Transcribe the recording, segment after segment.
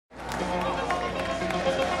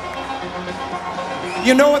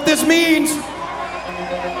You know what this means?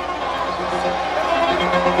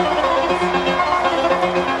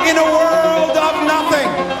 In a world of nothing,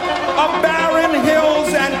 of barren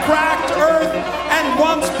hills and cracked earth, and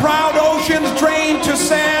once proud oceans drained to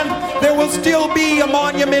sand, there will still be a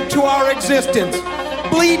monument to our existence.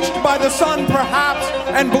 Bleached by the sun perhaps,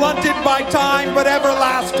 and blunted by time, but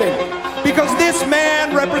everlasting. Because this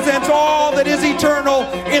man represents all that is eternal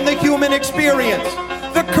in the human experience.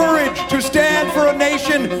 The courage to stand for a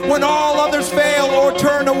nation when all others fail or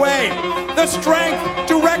turn away. The strength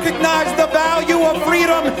to recognize the value of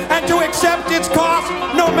freedom and to accept its cost,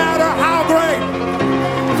 no matter how great.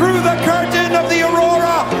 Through the curtain of the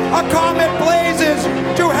aurora, a comet blazes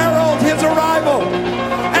to herald his arrival.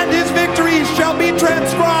 And his victories shall be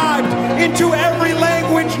transcribed into every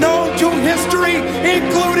language known to history,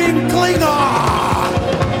 including Klingon.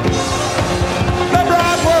 The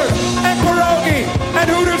Bratwurst and pierogi and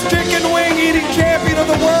Hooters chicken wing eating champion of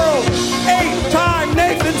the world. 8-time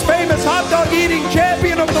Nathan's famous hot dog eating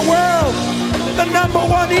champion of the world. The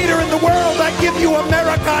 #1 eater in the world. I give you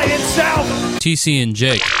America itself. TC and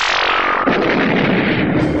Jake.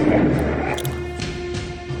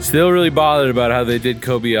 Still really bothered about how they did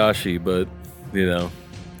Kobayashi, but, you know,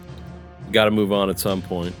 got to move on at some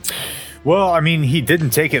point. Well, I mean, he didn't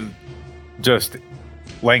take it just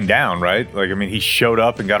laying down, right? Like, I mean, he showed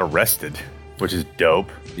up and got arrested, which is dope.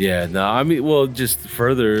 Yeah, no, I mean, well, just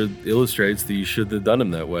further illustrates that you shouldn't have done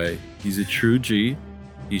him that way. He's a true G.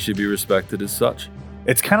 He should be respected as such.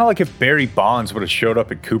 It's kind of like if Barry Bonds would have showed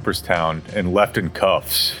up at Cooperstown and left in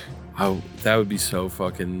cuffs. Oh, that would be so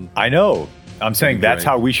fucking... I know. I'm saying that's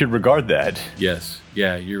how we should regard that. Yes.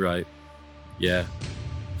 Yeah, you're right. Yeah.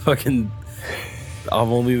 Fucking...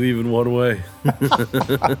 I'm only leaving one way.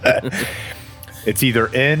 It's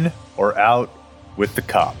either in or out with the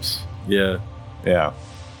cops. Yeah. Yeah.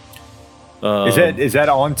 Is that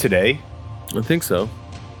on today? I think so.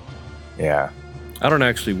 Yeah. I don't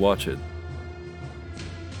actually watch it.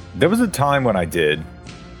 There was a time when I did,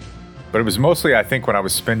 but it was mostly, I think, when I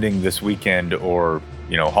was spending this weekend or,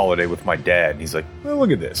 you know, holiday with my dad. He's like, well,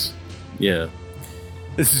 look at this. Yeah.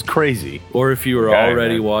 This is crazy. Or if you were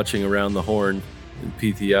already watching Around the Horn in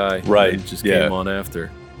PTI. Right. And it just came on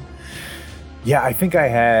after. Yeah, I think I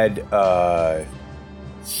had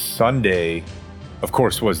Sunday, of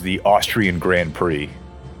course, was the Austrian Grand Prix.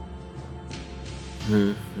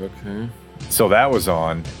 Okay. So that was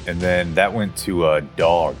on, and then that went to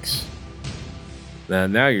dogs.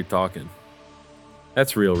 Now you're talking.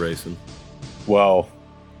 That's real racing. Well,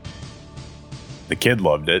 the kid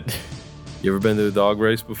loved it. You ever been to a dog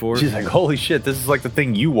race before? She's like, holy shit, this is like the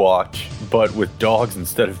thing you watch, but with dogs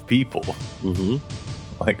instead of people. Mm-hmm.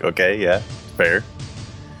 Like, okay, yeah, fair.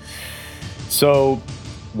 So,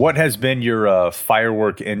 what has been your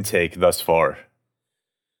firework intake thus far?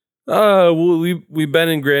 Well, we've been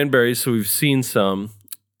in Granbury, so we've seen some.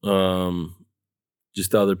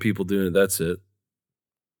 Just other people doing it. That's it.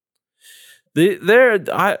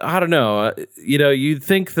 I don't know. You know, you'd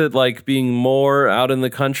think that like being more out in the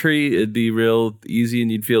country, it'd be real easy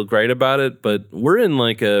and you'd feel great about it. But we're in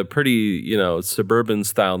like a pretty, you know, suburban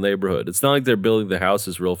style neighborhood. It's not like they're building the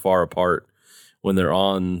houses real far apart when they're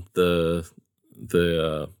on the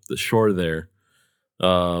shore there.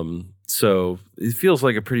 So it feels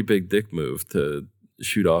like a pretty big dick move to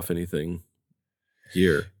shoot off anything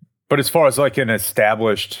here. But as far as like an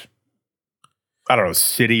established, I don't know,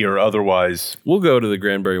 city or otherwise. We'll go to the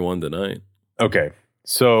Granbury one tonight. Okay.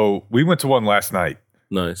 So we went to one last night.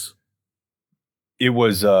 Nice. It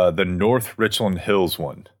was the North Richland Hills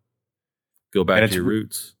one. Go back to your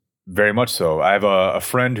roots. Very much so. I have a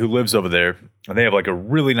friend who lives over there, and they have like a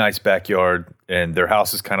really nice backyard, and their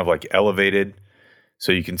house is kind of like elevated.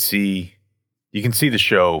 So you can see the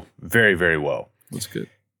show very, very well. That's good.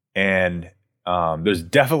 And there's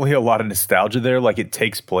definitely a lot of nostalgia there. Like it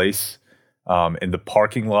takes place in the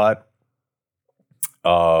parking lot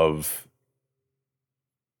of,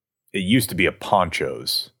 it used to be a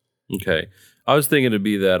Ponchos. Okay. I was thinking it'd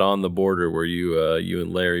be that On the Border where you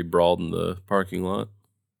and Larry brawled in the parking lot.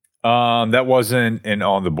 That wasn't an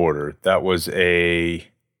On the Border. That was It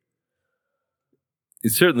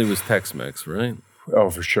certainly was Tex-Mex, right?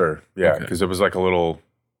 Oh, for sure. Yeah, because it was like a little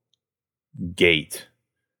gate.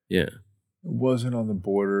 Yeah. It wasn't On the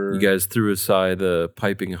Border. You guys threw aside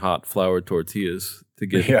piping hot flour tortillas to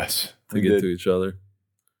get to each other.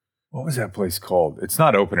 What was that place called? It's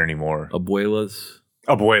not open anymore. Abuelas.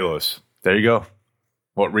 There you go.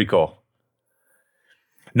 What recall?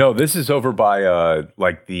 No, this is over by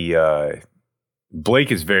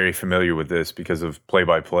Blake is very familiar with this because of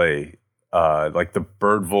play-by-play. Like the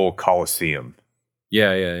Birdville Coliseum.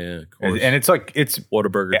 Yeah. Of course. And it's like it's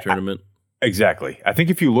Whataburger tournament. Exactly. I think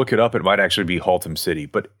if you look it up, it might actually be Haltom City.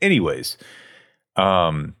 But anyways,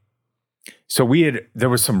 so there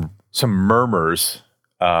was some murmurs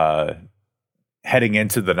heading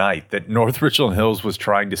into the night that North Richland Hills was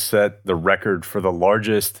trying to set the record for the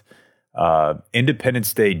largest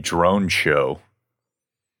Independence Day drone show.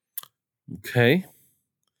 Okay.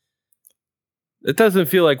 It doesn't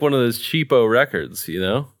feel like one of those cheapo records, you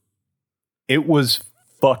know? It was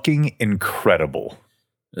fucking incredible.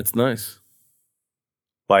 That's nice.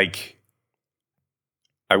 Like,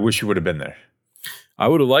 I wish you would have been there. I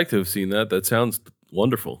would have liked to have seen that. That sounds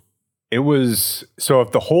wonderful. It was, so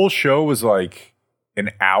if the whole show was like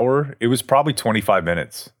an hour, it was probably 25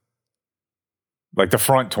 minutes. Like the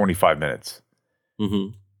front 25 minutes.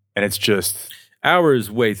 Mm-hmm. And it's just... Hour is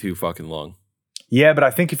way too fucking long. Yeah, but I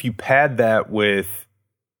think if you pad that with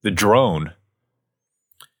the drone,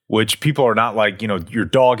 which people are not like, you know, your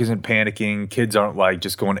dog isn't panicking, kids aren't like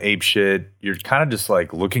just going ape shit. You're kind of just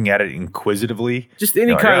like looking at it inquisitively. Just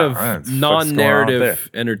any kind of what's non-narrative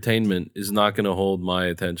entertainment is not going to hold my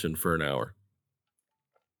attention for an hour.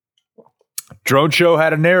 Drone show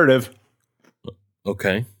had a narrative.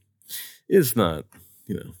 Okay. It's not,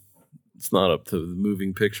 you know, it's not up to the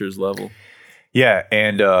moving pictures level. Yeah,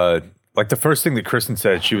 and like the first thing that Kristen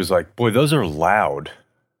said, she was like, boy, those are loud.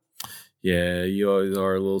 Yeah, you always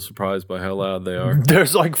are a little surprised by how loud they are.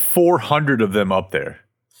 There's like 400 of them up there.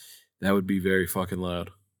 That would be very fucking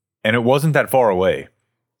loud. And it wasn't that far away.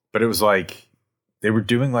 But it was like, they were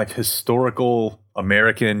doing like historical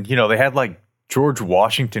American, you know, they had like George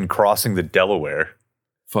Washington crossing the Delaware.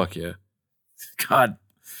 Fuck yeah. God,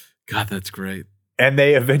 that's great. And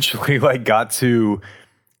they eventually like got to...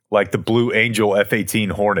 like the Blue Angel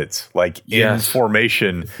F-18 Hornets, like in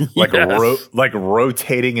formation, like like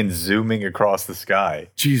rotating and zooming across the sky.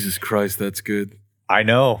 Jesus Christ, that's good. I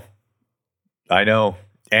know.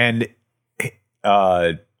 And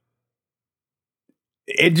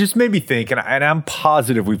it just made me think, and I'm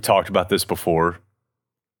positive we've talked about this before.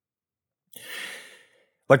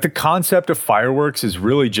 Like the concept of fireworks is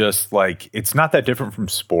really just like, it's not that different from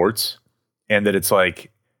sports, and that it's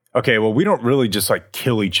like, okay, well, we don't really just like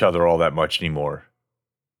kill each other all that much anymore.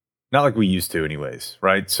 Not like we used to anyways,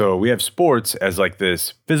 right? So we have sports as like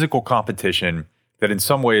this physical competition that in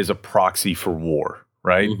some way is a proxy for war,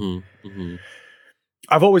 right? Mm-hmm, mm-hmm.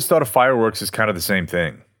 I've always thought of fireworks as kind of the same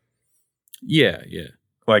thing. Yeah.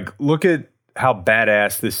 Like, look at how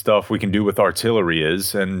badass this stuff we can do with artillery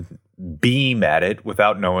is and beam at it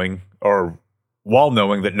without knowing, or while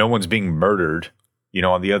knowing that no one's being murdered, you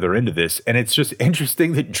know, on the other end of this. And it's just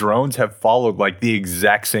interesting that drones have followed like the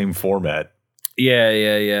exact same format.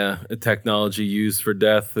 Yeah. A technology used for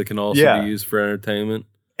death that can also be used for entertainment.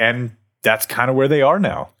 And that's kind of where they are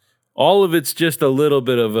now. All of it's just a little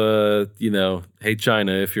bit of a, you know, hey,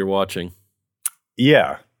 China, if you're watching.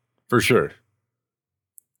 Yeah, for sure.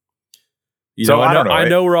 You know, I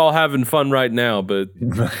know we're all having fun right now, but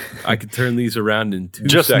I could turn these around in 2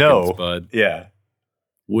 seconds, bud. Yeah.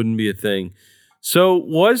 Wouldn't be a thing. So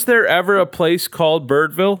was there ever a place called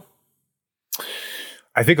Birdville?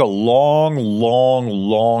 I think a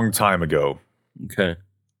long time ago. Okay.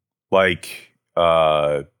 Like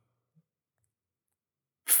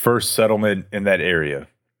first settlement in that area.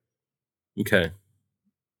 Okay.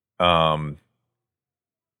 Wonder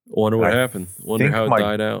what happened. Wonder how it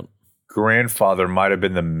died out. Grandfather might have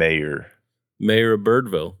been the mayor. Mayor of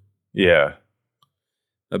Birdville. Yeah.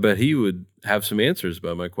 I bet he would have some answers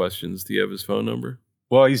about my questions. Do you have his phone number?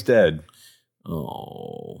 Well, he's dead.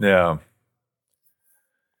 Oh. Yeah.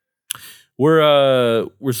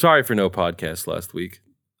 We're sorry for no podcast last week.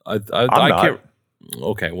 I can't.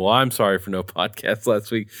 Okay, well, I'm sorry for no podcast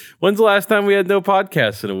last week. When's the last time we had no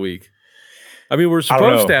podcasts in a week? I mean, we're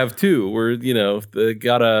supposed to have two. We're, you know,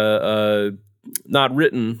 got a not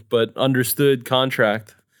written but understood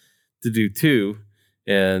contract to do two,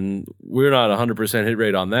 and we're not 100% hit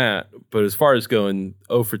rate on that. But as far as going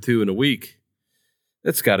 0 for 2 in a week,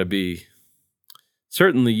 that's got to be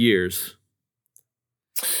certainly years.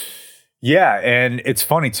 Yeah, and it's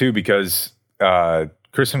funny too because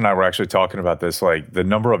Kristen and I were actually talking about this, like the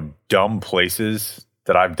number of dumb places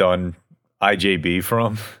that I've done IJB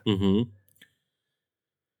from. Mm-hmm.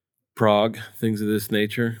 Prague, things of this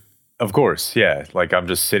nature. Of course, yeah. Like I'm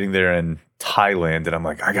just sitting there in Thailand, and I'm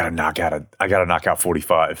like, I gotta knock out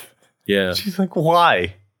 45. Yeah. She's like,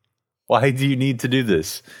 why? Why do you need to do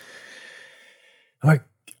this? I'm like,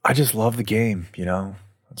 I just love the game. You know,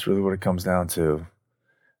 that's really what it comes down to.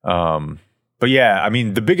 But yeah, I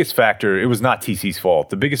mean, the biggest factor, it was not TC's fault.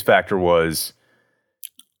 The biggest factor was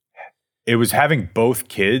it was having both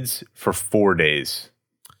kids for 4 days.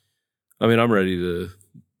 I mean, I'm ready to.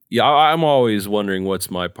 Yeah, I'm always wondering what's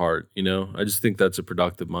my part. I just think that's a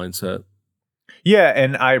productive mindset. Yeah,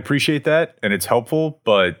 and I appreciate that, and it's helpful.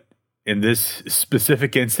 But in this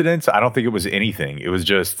specific incident, I don't think it was anything. It was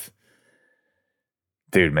just,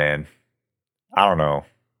 dude, man, I don't know.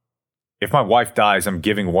 If my wife dies, I'm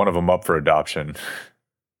giving one of them up for adoption.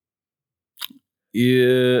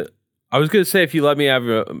 Yeah, I was gonna say if you let me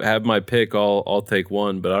have my pick, I'll take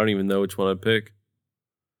one, but I don't even know which one I'd pick.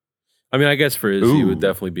 I mean, I guess for Izzy, it would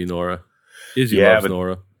definitely be Nora. Izzy loves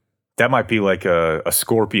Nora. That might be like a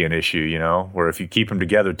scorpion issue, where if you keep them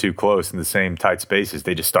together too close in the same tight spaces,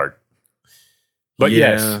 they just start. But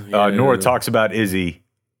Nora talks about Izzy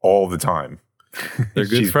all the time. They're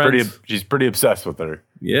good friends. She's pretty obsessed with her.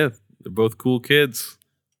 Yeah, they're both cool kids.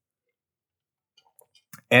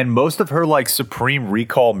 And most of her Supreme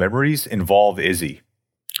Recall memories involve Izzy.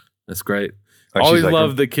 That's great. Always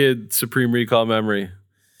loved the kid Supreme Recall memory.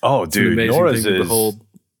 Oh, it's dude, an amazing Nora's thing to behold.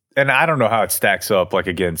 And I don't know how it stacks up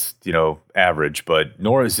against, average, but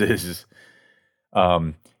Nora's is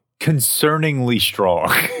concerningly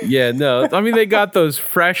strong. Yeah, no. I mean, they got those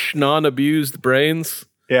fresh, non-abused brains.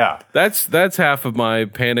 Yeah. That's half of my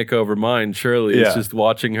panic over mine, surely. It's just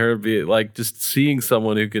watching her be just seeing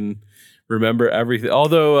someone who can remember everything.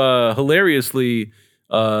 Although hilariously,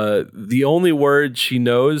 the only word she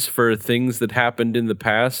knows for things that happened in the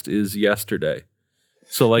past is yesterday.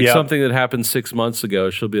 So something that happened 6 months ago,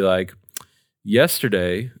 she'll be like,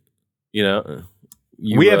 yesterday,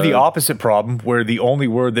 we have the opposite problem where the only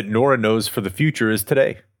word that Nora knows for the future is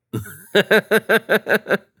today.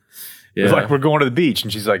 Yeah. It's like we're going to the beach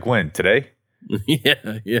and she's like, when? Today? Yeah.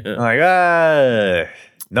 I'm like,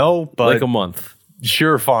 no, but like a month.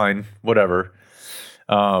 Sure, fine, whatever.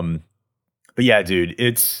 But yeah, dude,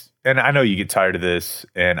 and I know you get tired of this,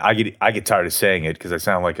 and I get tired of saying it because I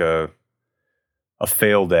sound like a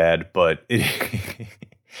failed dad, but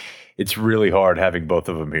it's really hard having both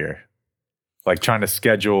of them here. Trying to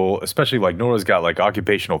schedule, especially Nora's got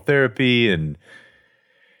occupational therapy, and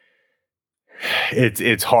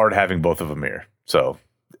it's hard having both of them here. So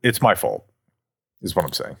it's my fault, is what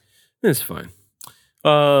I'm saying. It's fine.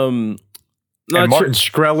 And Martin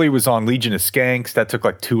Shkreli was on Legion of Skanks. That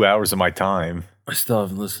took 2 hours of my time. I still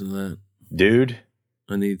haven't listened to that. Dude.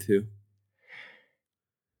 I need to.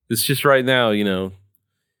 It's just right now,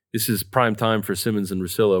 this is prime time for Simmons and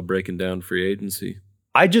Russillo breaking down free agency.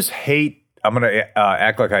 I just hate, I'm going to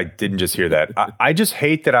act like I didn't just hear that. I just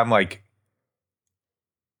hate that I'm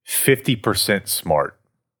 50% smart.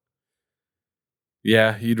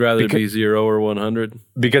 Yeah, you'd rather be 0 or 100.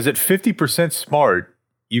 Because at 50% smart,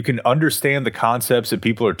 you can understand the concepts that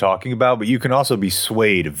people are talking about, but you can also be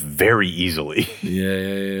swayed very easily.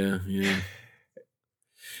 Yeah.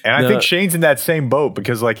 And I think Shane's in that same boat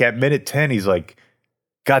because at minute 10, he's like,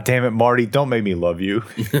 God damn it, Marty, don't make me love you.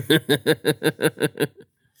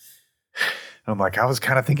 I'm like, I was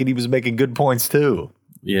kind of thinking he was making good points too.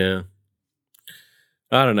 Yeah.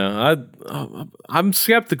 I don't know. I'm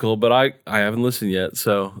skeptical, but I haven't listened yet,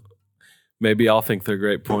 so maybe I'll think they're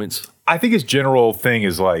great points. I think his general thing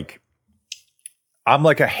is I'm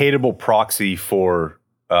a hateable proxy for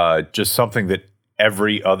just something that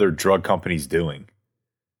every other drug company's doing.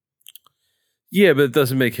 Yeah, but it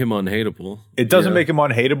doesn't make him unhateable. It doesn't make him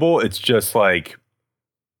unhateable. It's just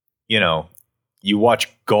you watch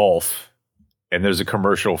golf and there's a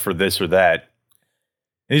commercial for this or that.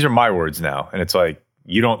 These are my words now. And it's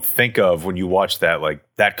you don't think of when you watch that,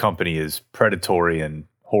 that company is predatory and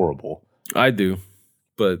horrible. I do,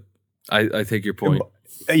 but I take your point.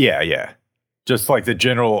 Yeah. Just the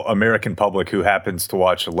general American public who happens to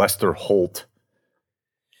watch Lester Holt,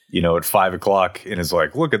 at 5 o'clock and is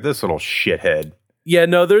look at this little shithead. Yeah,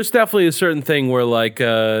 no, there's definitely a certain thing where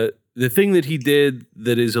the thing that he did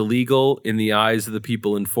that is illegal in the eyes of the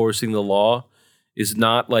people enforcing the law is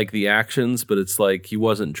not the actions, but it's he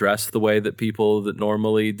wasn't dressed the way that people that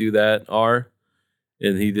normally do that are.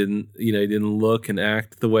 And he didn't look and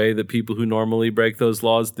act the way that people who normally break those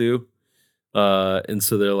laws do. And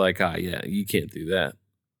so they're yeah, you can't do that.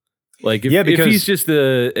 If he's just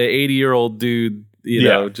a 80-year-old dude,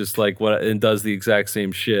 just what, and does the exact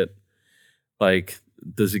same shit,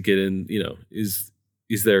 does it get in, is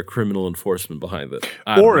there criminal enforcement behind it?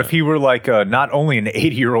 Or if he were not only an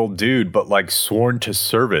 80-year-old dude, but sworn to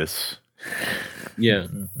service. Yeah.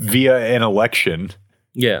 Via an election.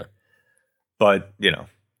 Yeah. But,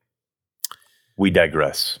 we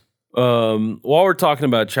digress. While we're talking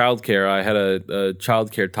about childcare, I had a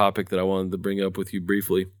childcare topic that I wanted to bring up with you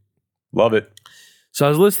briefly. Love it. So I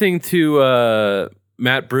was listening to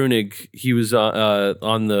Matt Brunig, he was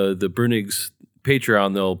on the Brunig's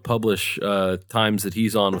Patreon. They'll publish times that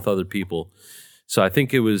he's on with other people. So I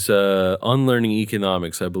think it was Unlearning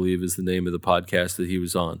Economics, I believe, is the name of the podcast that he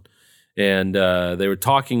was on. And they were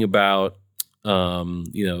talking about,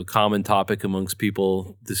 common topic amongst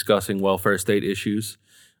people discussing welfare state issues,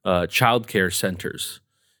 childcare centers,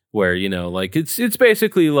 where, like it's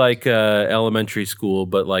basically like elementary school,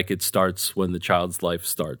 but like it starts when the child's life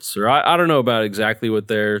starts. Or I don't know about exactly what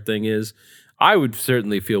their thing is. I would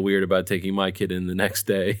certainly feel weird about taking my kid in the next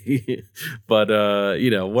day, but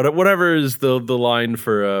whatever is the line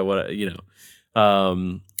for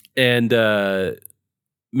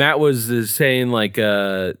Matt was saying like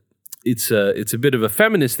it's a bit of a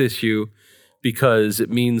feminist issue because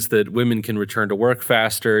it means that women can return to work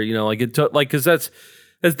faster. Because that's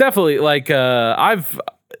definitely like the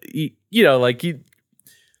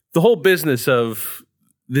whole business of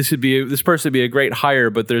this person would be a great hire,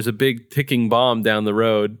 but there's a big ticking bomb down the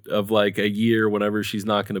road of like a year whenever she's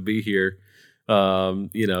not going to be here.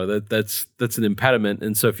 That's an impediment.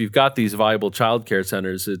 And so if you've got these viable childcare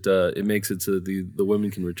centers, it makes it so the women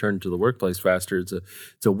can return to the workplace faster. It's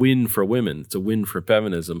a win for women. It's a win for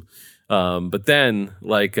feminism. But then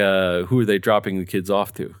who are they dropping the kids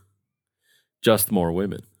off to? Just more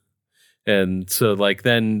women. And so like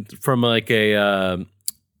then from like a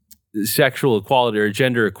sexual equality or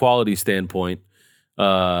gender equality standpoint,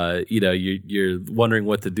 you're wondering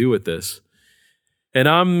what to do with this.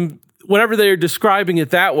 And whenever they're describing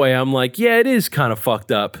it that way, I'm like, yeah, it is kind of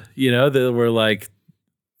fucked up. That we're like,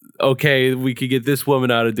 okay, we could get this woman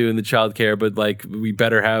out of doing the childcare, but like we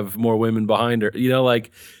better have more women behind her.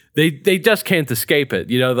 Like they just can't escape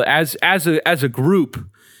it. As a group,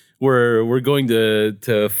 we're going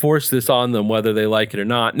to force this on them whether they like it or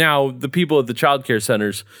not. Now, the people at the childcare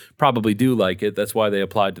centers probably do like it. That's why they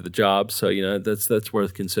applied to the job. So that's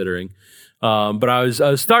worth considering. But I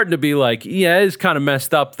was starting to be like, yeah, it's kind of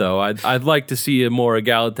messed up though. I'd like to see a more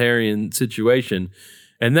egalitarian situation.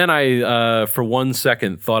 And then I, for 1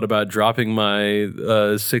 second, thought about dropping my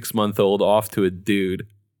 6-month-old off to a dude.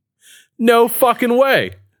 No fucking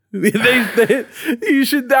way. You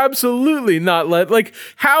should absolutely not let, like,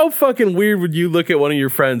 how fucking weird would you look at one of your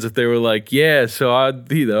friends if they were like, yeah, so I've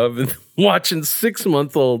been watching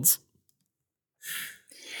 6-month-olds.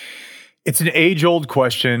 It's an age-old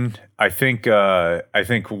question. I think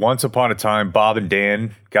once upon a time, Bob and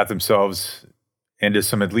Dan got themselves into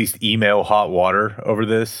some at least email hot water over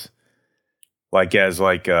this. Like as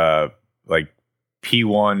P1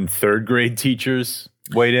 3rd grade teachers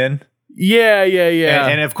weighed in. Yeah.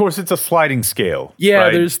 And of course, it's a sliding scale. Yeah,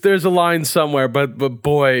 right? there's a line somewhere, but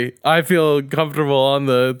boy, I feel comfortable on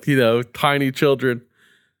the tiny children.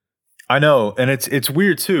 I know, and it's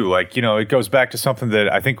weird too. Like, it goes back to something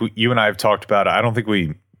that I think you and I have talked about. I don't think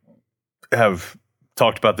we have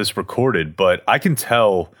talked about this recorded, but I can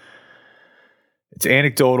tell it's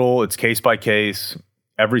anecdotal, it's case by case.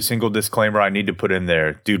 Every single disclaimer I need to put in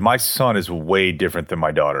there. Dude, my son is way different than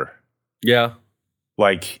my daughter. Yeah.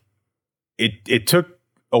 Like, it took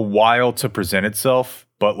a while to present itself,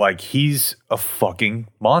 but like he's a fucking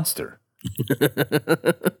monster.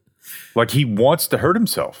 Like he wants to hurt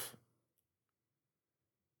himself.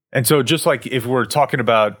 And so just like if we're talking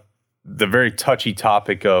about the very touchy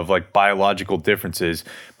topic of like biological differences,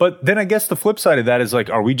 but then I guess the flip side of that is like,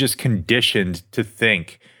 are we just conditioned to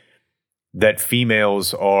think that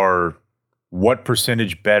females are what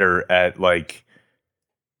percentage better at like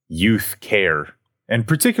youth care? And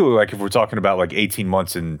particularly like if we're talking about like 18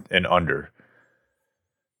 months and under,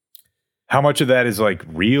 how much of that is like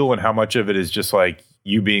real and how much of it is just like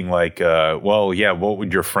you being like, well, yeah, what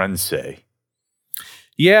would your friends say?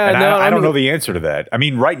 Yeah, and I don't know the answer to that. I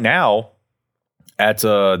mean, right now at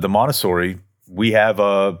the Montessori, we have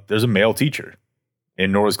there's a male teacher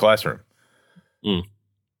in Nora's classroom.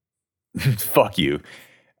 Fuck you.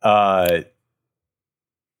 But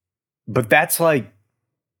that's like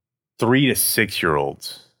 3 to 6 year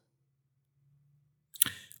olds.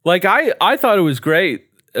 Like I thought it was great.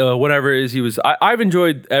 Whatever it is he was, I've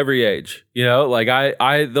enjoyed every age, like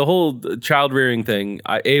I the whole child rearing thing,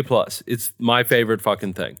 A+, it's my favorite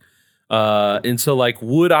fucking thing. And so like,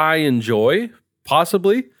 would I enjoy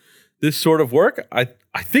possibly this sort of work? I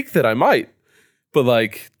think that I might, but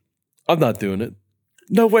like, I'm not doing it.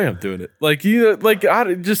 No way I'm doing it. Like,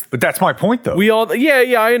 but that's my point though. We all,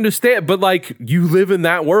 yeah, I understand. But like, you live in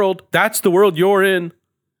that world. That's the world you're in.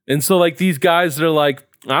 And so like these guys that are like,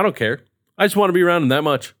 I don't care. I just want to be around them that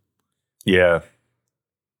much. Yeah.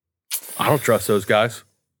 I don't trust those guys.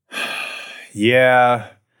 Yeah.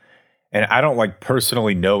 And I don't like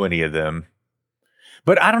personally know any of them.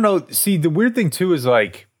 But I don't know. See, the weird thing too is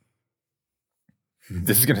like,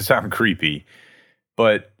 this is going to sound creepy,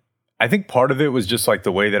 but I think part of it was just like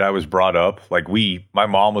the way that I was brought up. Like my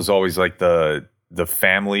mom was always like the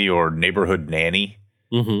family or neighborhood nanny.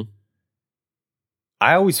 Mm-hmm.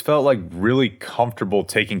 I always felt like really comfortable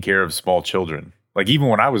taking care of small children. Like even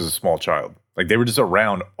when I was a small child, like they were just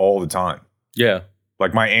around all the time. Yeah.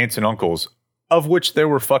 Like my aunts and uncles, of which there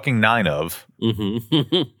were fucking 9 of.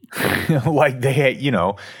 Mm-hmm. Like they had,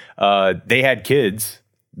 they had kids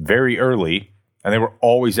very early and they were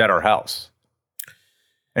always at our house.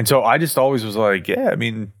 And so I just always was like, yeah, I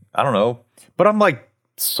mean, I don't know. But I'm like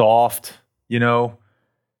soft, and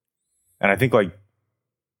I think like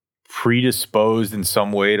predisposed in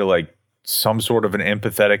some way to like some sort of an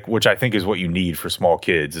empathetic, which I think is what you need for small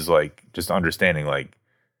kids, is like just understanding like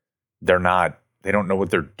they don't know what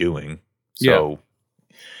they're doing. So,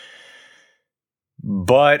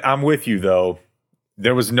 But I'm with you though.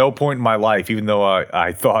 There was no point in my life, even though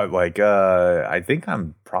I thought like, I think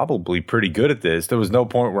I'm probably pretty good at this. There was no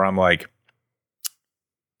point where I'm like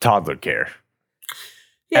toddler care.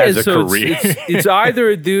 Yeah, as a so career. it's either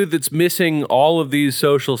a dude that's missing all of these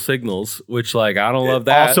social signals, which like I don't love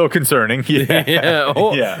that. Also concerning,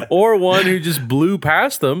 or one who just blew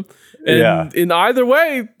past them. And in either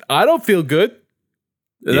way, I don't feel good.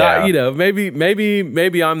 Yeah.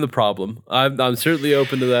 Maybe I'm the problem. I'm certainly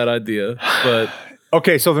open to that idea. But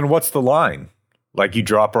okay, so then what's the line? Like you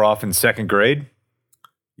drop her off in 2nd grade?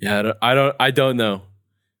 Yeah, I don't know.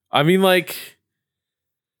 I mean, like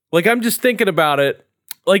I'm just thinking about it.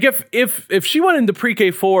 Like if she went into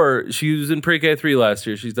pre-K 4, she was in pre-K 3 last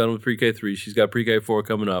year. She's done with pre-K 3. She's got pre-K 4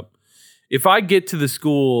 coming up. If I get to the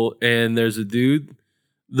school and there's a dude,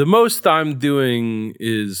 the most I'm doing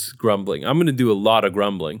is grumbling. I'm going to do a lot of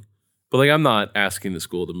grumbling, but like I'm not asking the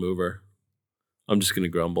school to move her. I'm just going to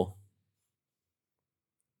grumble.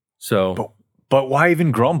 So, but why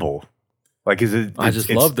even grumble? Like, is it? I just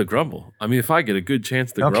love to grumble. I mean, if I get a good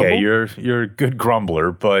chance to grumble, okay, you're a good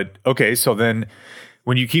grumbler. But okay, so then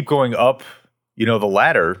when you keep going up, the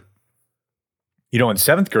ladder, in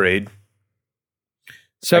 7th grade.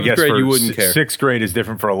 7th grade, you wouldn't care. 6th grade is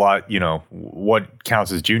different for a lot, what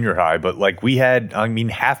counts as junior high. But like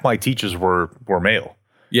half my teachers were male.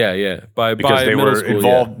 Yeah. Because they were school,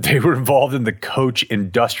 involved. They were involved in the coach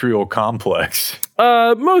industrial complex.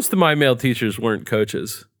 Most of my male teachers weren't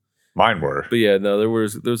coaches. Mine were. But yeah, no, there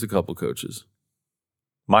was a couple coaches.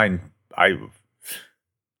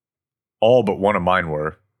 All but one of mine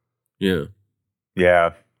were. Yeah.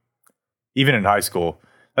 Yeah. Even in high school,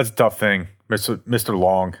 that's a tough thing. Mr.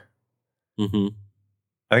 Long. Mm-hmm.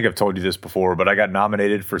 I think I've told you this before, but I got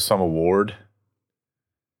nominated for some award.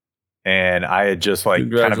 And I had just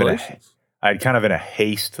like kind of in a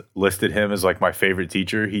haste listed him as like my favorite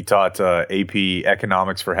teacher. He taught AP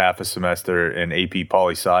economics for half a semester and AP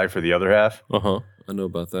poli-sci for the other half. I know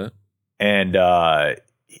about that. And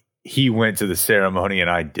he went to the ceremony and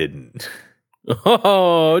I didn't.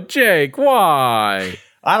 Oh, Jake, why?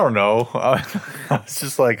 I don't know. I was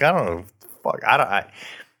just like, I don't know. Fuck, I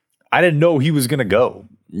didn't know he was gonna go.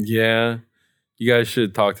 Yeah, you guys should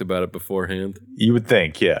have talked about it beforehand. You would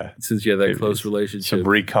think, yeah. Since you had that close relationship, some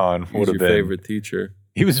recon would have been your favorite teacher.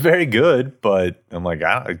 He was very good, but I'm like,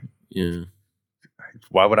 yeah.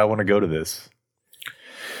 Why would I want to go to this?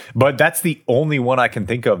 But that's the only one I can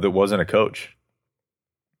think of that wasn't a coach.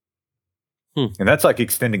 And that's like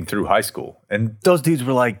extending through high school. And those dudes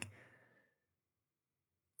were like,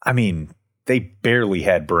 I mean, they barely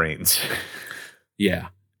had brains. Yeah.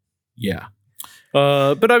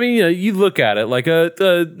 But I mean, you look at it like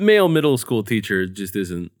a male middle school teacher just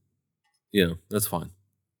isn't, that's fine.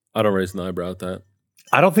 I don't raise an eyebrow at that.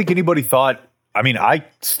 I don't think anybody thought, I mean, I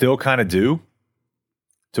still kind of do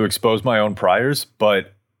to expose my own priors,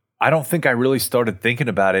 but I don't think I really started thinking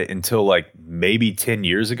about it until like maybe 10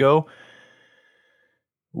 years ago,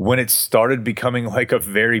 when it started becoming like a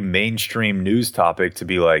very mainstream news topic to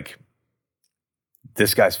be like,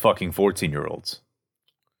 this guy's fucking 14-year-olds.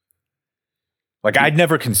 Like, I'd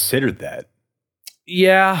never considered that.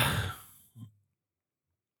 Yeah.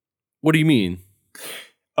 What do you mean?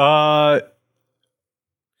 Because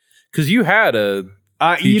you had a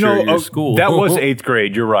teacher in your school. That was 8th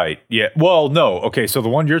grade. You're right. Yeah. Well, no. Okay, so the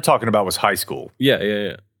one you're talking about was high school.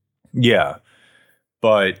 Yeah. Yeah.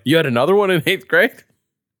 But you had another one in 8th grade?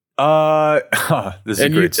 This is a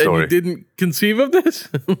great story. And you didn't conceive of this?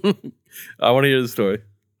 I want to hear the story.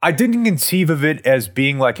 I didn't conceive of it as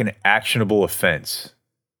being like an actionable offense.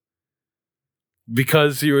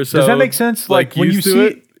 Because you were so... Does that make sense? Like when you see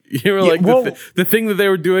it, You were like the thing that they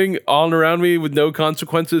were doing all around me with no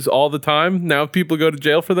consequences all the time. Now people go to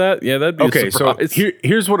jail for that. Yeah, that'd be a surprise. So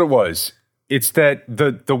here's what it was. It's that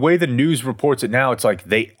the way the news reports it now, it's like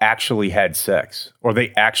they actually had sex or they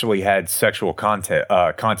actually had sexual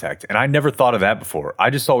contact. And I never thought of that before. I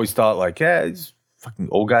just always thought like, yeah, these fucking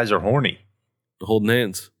old guys are horny. Holding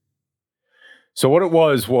hands. So what it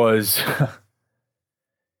was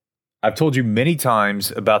I've told you many times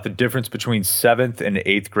about the difference between 7th and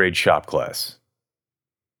 8th grade shop class.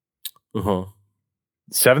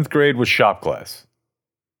 7th grade was shop class.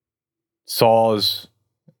 Saws,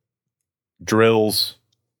 drills,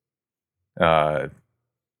 boring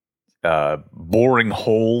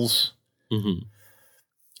holes.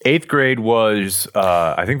 8th grade was,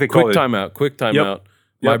 I think they call it... Quick timeout.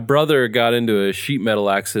 My brother got into a sheet metal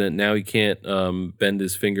accident. Now he can't bend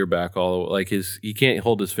his finger back all the way. Like he can't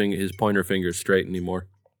hold his pointer finger straight anymore.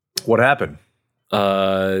 What happened?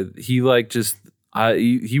 He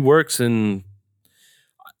he works in.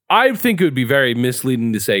 I think it would be very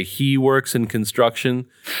misleading to say he works in construction.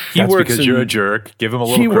 That's because you're a jerk. Give him a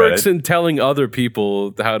little credit. He works in telling other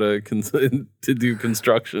people how to do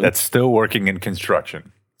construction. That's still working in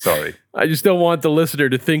construction. Sorry. I just don't want the listener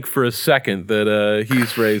to think for a second that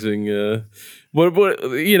he's raising. I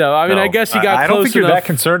guess he got close enough. I don't think you're that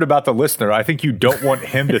concerned about the listener. I think you don't want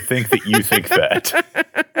him to think that you think that.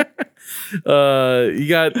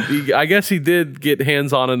 I guess he did get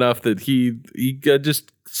hands on enough that he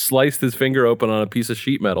just sliced his finger open on a piece of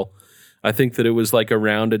sheet metal. I think that it was like a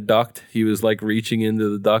rounded duct. He was like reaching into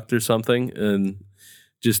the duct or something and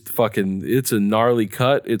just fucking, it's a gnarly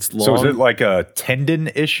cut. It's long. So is it like a tendon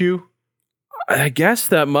issue? I guess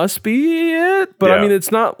that must be it. But I mean,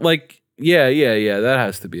 it's not like, yeah. That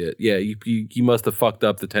has to be it. Yeah, he must have fucked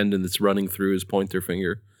up the tendon that's running through his pointer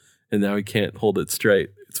finger. And now he can't hold it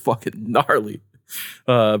straight. It's fucking gnarly.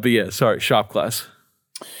 But yeah, sorry, shop class.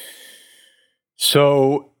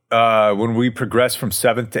 So when we progressed from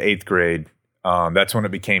 7th to 8th grade, that's when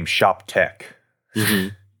it became shop tech.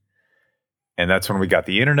 And that's when we got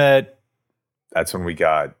the internet. That's when we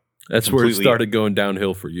got... That's where it started going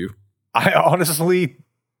downhill for you. I honestly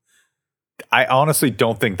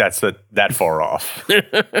don't think that's that far off.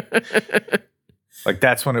 Like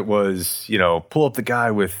that's when it was, pull up the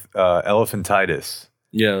guy with elephantitis.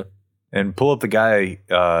 Yeah. And pull up the guy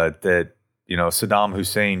that, Saddam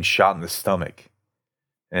Hussein shot in the stomach.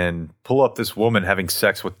 And pull up this woman having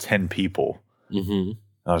sex with 10 people. I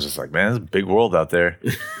was just like, man, there's a big world out there.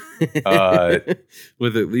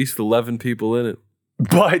 With at least 11 people in it.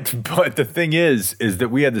 But the thing is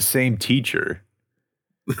that we had the same teacher.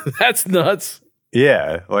 That's nuts.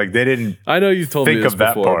 Yeah, like they didn't. I know you told me this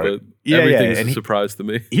before, but everything's a surprise to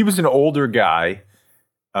me. He was an older guy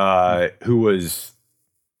who was.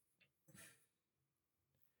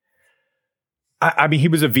 I mean, he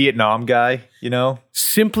was a Vietnam guy,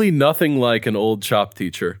 Simply nothing like an old shop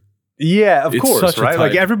teacher. Yeah, of course, right?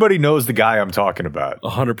 Like everybody knows the guy I'm talking about.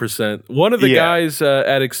 100%. One of the guys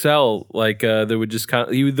at Excel, they would just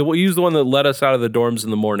he was the one that let us out of the dorms in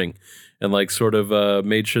the morning and sort of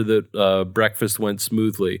made sure that breakfast went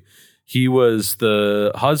smoothly. He was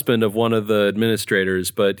the husband of one of the administrators,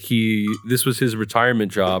 but this was his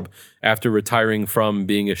retirement job after retiring from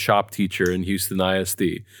being a shop teacher in Houston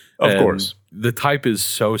ISD. Of course. The type is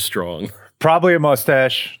so strong. Probably a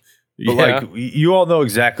mustache. But you all know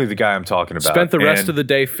exactly the guy I'm talking about. Spent the rest of the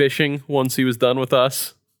day fishing once he was done with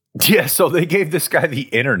us. Yeah, so they gave this guy the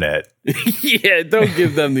internet. Yeah, don't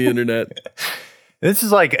give them the internet. This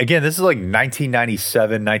is like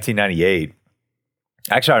 1997, 1998.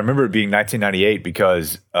 Actually, I remember it being 1998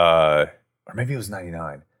 because, or maybe it was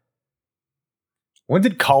 99. When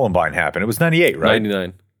did Columbine happen? It was 98, right?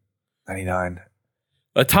 99.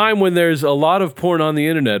 A time when there's a lot of porn on the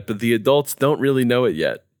internet, but the adults don't really know it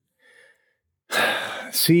yet.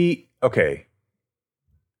 See, okay.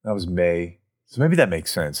 That was May. So maybe that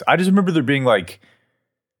makes sense. I just remember there being a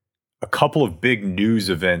couple of big news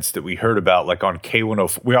events that we heard about, on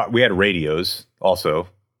K104. We had radios also.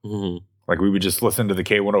 We would just listen to the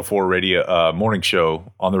K104 radio morning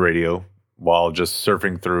show on the radio while just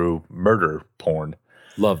surfing through murder porn.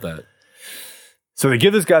 Love that. So they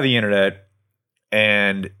give this guy the internet,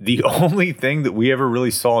 and the only thing that we ever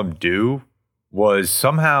really saw him do was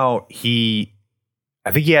somehow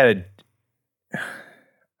I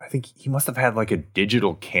think he must have had a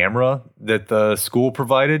digital camera that the school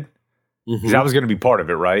provided. That was going to be part of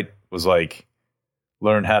it, right? Was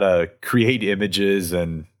learn how to create images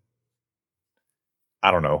and I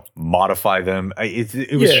don't know, modify them.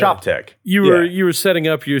 It was shop tech. You were setting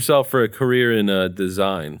up yourself for a career in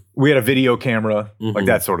design. We had a video camera, like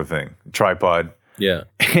that sort of thing, tripod. Yeah.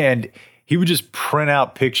 And he would just print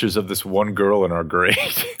out pictures of this one girl in our grade.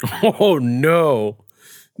 Oh, no.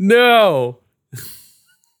 No.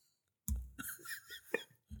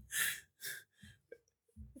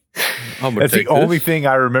 That's the only thing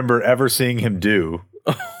I remember ever seeing him do.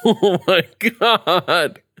 Oh, my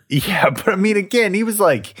God. Yeah, but I mean, again, he was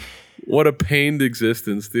like... What a pained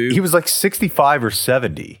existence, dude. He was like 65 or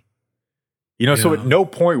 70. You know, so at no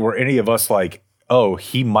point were any of us like, oh,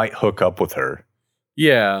 he might hook up with her.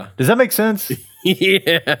 Yeah. Does that make sense?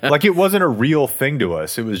 Yeah. Like it wasn't a real thing to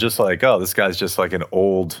us. It was just like, oh, this guy's just like an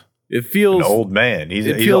old man.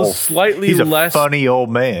 He's slightly less funny old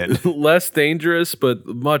man. Less dangerous, but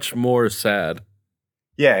much more sad.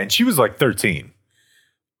 Yeah, and she was like 13.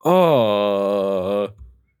 Oh.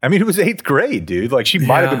 I mean, it was 8th grade, dude. Like she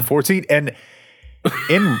might have been 14. And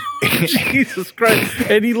in Jesus Christ.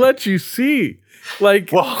 And he let you see.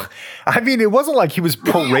 Like, well, I mean, it wasn't like he was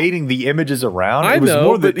parading the images around. I it was know,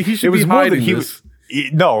 more that but he should be hiding this.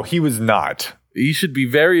 No, he was not. He should be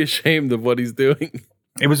very ashamed of what he's doing.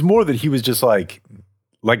 It was more that he was just like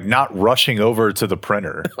not rushing over to the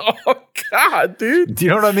printer. Oh God, dude! Do you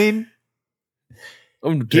know what I mean?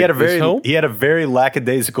 He had a very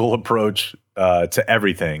lackadaisical approach to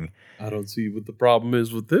everything. I don't see what the problem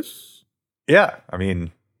is with this. Yeah, I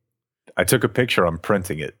mean, I took a picture. I'm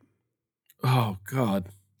printing it. Oh God,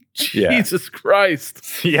 yeah. Jesus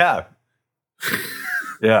Christ! Yeah,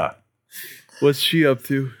 yeah. What's she up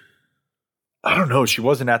to? I don't know. She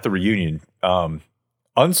wasn't at the reunion.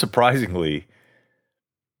 Unsurprisingly,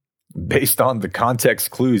 based on the context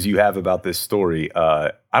clues you have about this story,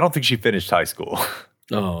 I don't think she finished high school.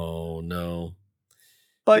 Oh no!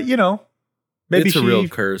 But you know, maybe it's a real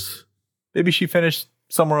curse. Maybe she finished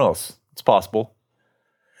somewhere else. It's possible.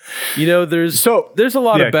 You know, there's a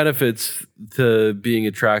lot of benefits to being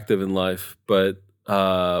attractive in life, but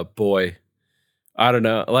boy, I don't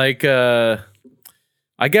know. Like, I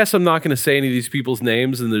guess I'm not going to say any of these people's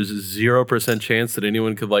names, and there's a 0% chance that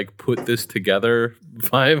anyone could like put this together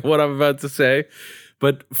by what I'm about to say.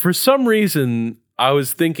 But for some reason, I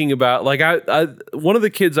was thinking about like I one of the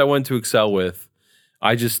kids I went to Excel with.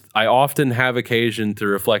 I often have occasion to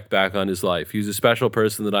reflect back on his life. He was a special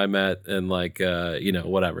person that I met, and like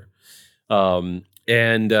whatever.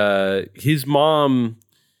 His mom,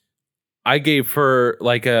 I gave her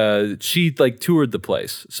like she like toured the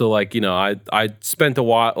place. So like, you know, I spent a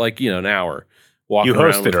while, like, you know, an hour walking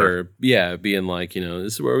around with her. Yeah, being like, you know,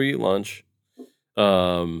 this is where we eat lunch.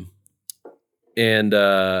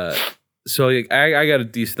 So like, I got a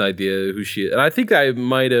decent idea who she is. And I think I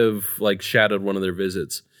might have like shadowed one of their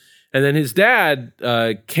visits. And then his dad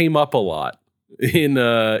came up a lot in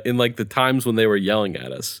like the times when they were yelling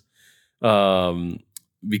at us.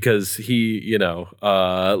 Because he, you know,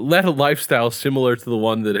 led a lifestyle similar to the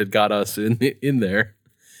one that had got us in there.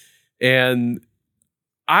 And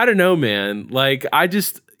I don't know, man. Like, I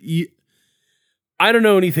don't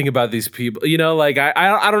know anything about these people. You know, like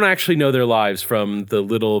I don't actually know their lives from the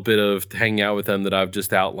little bit of hanging out with them that I've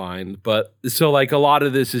just outlined. But so like a lot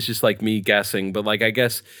of this is just like me guessing. But like I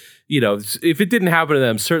guess, you know, if it didn't happen to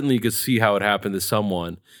them, certainly you could see how it happened to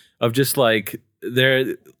someone. Of just like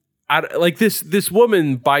this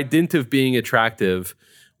woman, by dint of being attractive,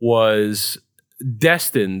 was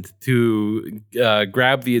destined to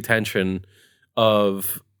grab the attention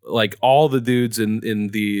of like all the dudes in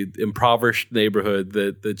the impoverished neighborhood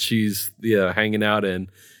that she's hanging out in.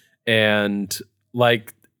 And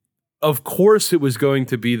like, of course it was going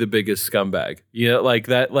to be the biggest scumbag, you know, like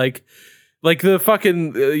that, like the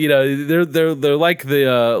fucking, you know, they're like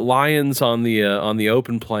the lions on the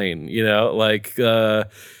open plain, you know, like,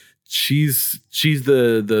 she's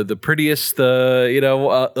the prettiest,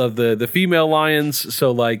 of the female lions.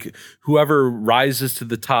 So like whoever rises to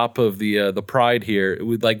the top of the pride here,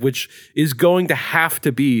 which is going to have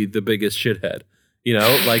to be the biggest shithead, you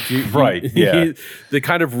know, like the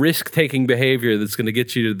kind of risk taking behavior that's going to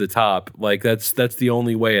get you to the top. Like that's the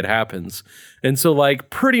only way it happens. And so like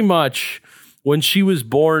pretty much when she was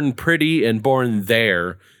born pretty and born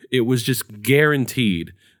there, it was just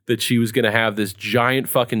guaranteed that she was going to have this giant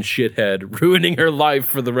fucking shithead ruining her life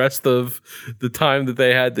for the rest of the time that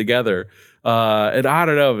they had together. And I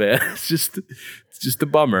don't know, man. It's just a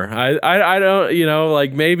bummer. I don't, you know,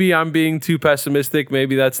 like maybe I'm being too pessimistic.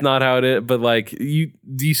 Maybe that's not how it is. But like,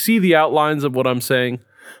 do you see the outlines of what I'm saying?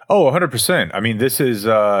 Oh, 100%. I mean, this is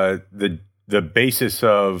the basis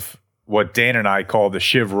of what Dan and I call the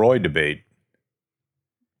Shiv Roy debate.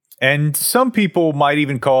 And some people might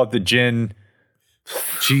even call it the Jen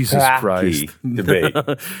Jesus Wacky Christ. debate.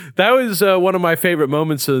 That was one of my favorite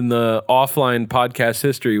moments in the offline podcast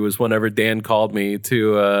history was whenever Dan called me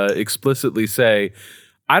to explicitly say,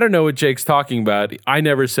 I don't know what Jake's talking about. I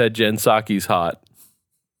never said Jen Psaki's hot.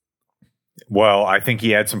 Well, I think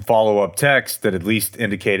he had some follow-up text that at least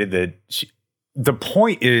indicated that the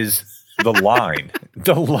point is the line.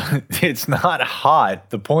 It's not hot.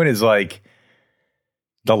 The point is like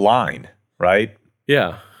the line, right?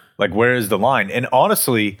 Yeah. Like, where is the line? And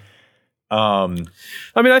honestly, I mean,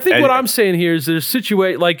 I think what I'm saying here is there's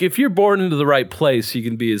like if you're born into the right place, you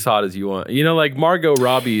can be as hot as you want. You know, like Margot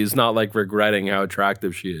Robbie is not like regretting how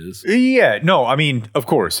attractive she is. yeah, no, I mean, of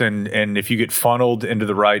course. And if you get funneled into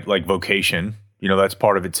the right like vocation, you know, that's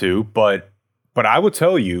part of it too. But I will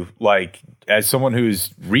tell you, like, as someone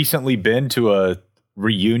who's recently been to a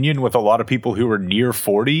reunion with a lot of people who are near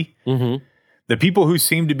 40, the people who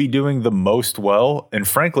seem to be doing the most well, and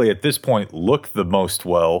frankly, at this point, look the most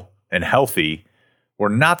well and healthy, were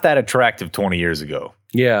not that attractive 20 years ago.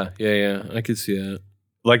 Yeah. I could see that.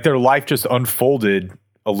 Like, their life just unfolded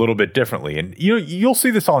a little bit differently. And you'll see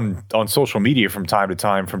this on social media from time to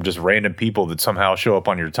time from just random people that somehow show up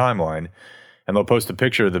on your timeline, and they'll post a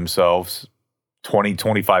picture of themselves 20,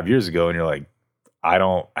 25 years ago, and you're like,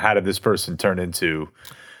 how did this person turn into?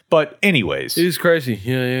 But anyways. It is crazy.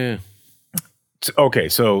 Yeah. Okay,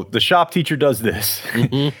 so the shop teacher does this.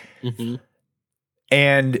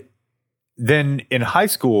 And then in high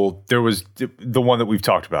school, there was the one that we've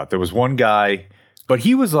talked about. There was one guy, but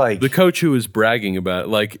he was like... The coach who was bragging about it,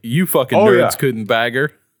 like, you fucking nerds couldn't bag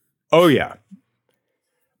her. Oh, yeah.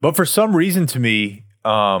 But for some reason to me...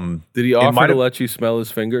 Did he offer to let you smell his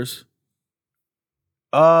fingers?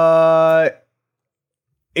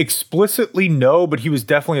 Explicitly no, but he was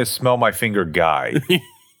definitely a smell my finger guy.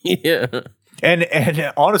 Yeah.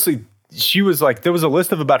 And honestly, she was like, there was a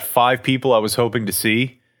list of about 5 people I was hoping to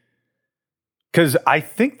see. Because I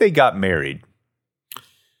think they got married.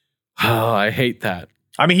 Oh, I hate that.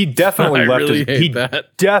 I mean, he definitely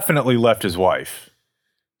definitely left his wife.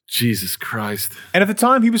 Jesus Christ. And at the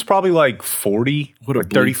time, he was probably like 40, what a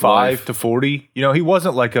 35 to 40. You know, he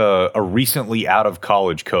wasn't like a recently out of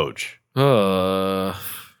college coach. But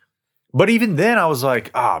even then, I was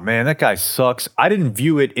like, man, that guy sucks. I didn't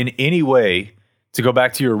view it in any way, to go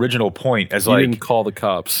back to your original point, as you didn't call the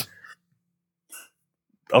cops.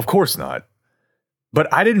 Of course not.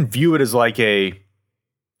 But I didn't view it as like a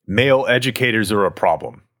male educators are a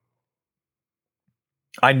problem.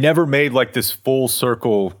 I never made like this full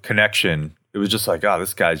circle connection. It was just like,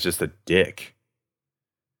 this guy's just a dick.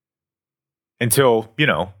 Until,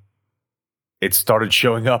 it started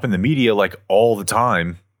showing up in the media like all the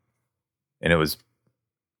time. And it was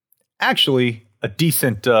actually a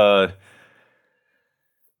decent,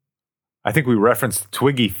 I think we referenced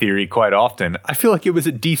Twiggy theory quite often. I feel like it was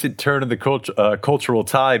a decent turn of the cultural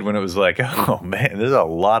tide when it was like, oh man, there's a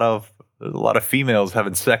lot of females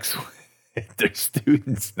having sex with their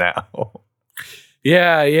students now.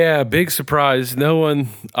 Yeah, big surprise.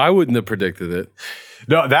 I wouldn't have predicted it.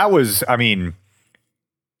 No, that was, I mean,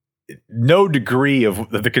 no degree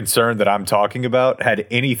of the concern that I'm talking about had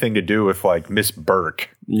anything to do with like Miss Burke.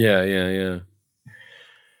 Yeah.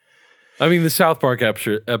 I mean, the South Park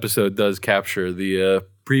episode does capture the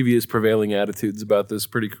previous prevailing attitudes about this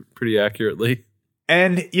pretty accurately.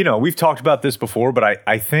 And, we've talked about this before, but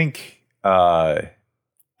I think,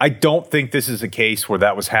 I don't think this is a case where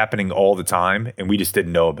that was happening all the time and we just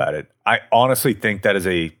didn't know about it. I honestly think that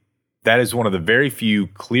is one of the very few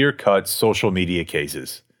clear-cut social media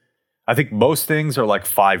cases. I think most things are like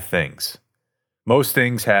 5 things. Most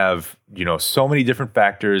things have, so many different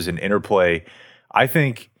factors and interplay. I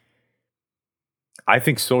think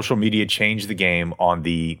social media changed the game on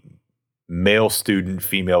the male student,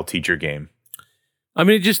 female teacher game. I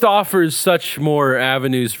mean, it just offers such more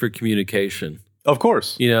avenues for communication. Of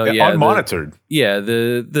course. Unmonitored.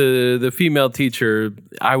 The the female teacher,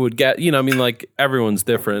 I would get, like everyone's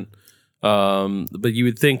different. But you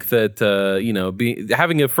would think that,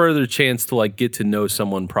 having a further chance to like get to know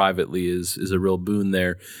someone privately is a real boon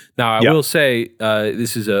there. Now, I will say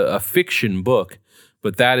this is a fiction book,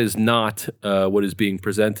 but that is not what is being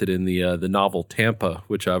presented in the novel Tampa,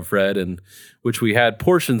 which I've read and which we had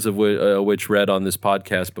portions of which read on this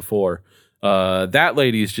podcast before. That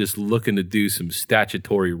lady is just looking to do some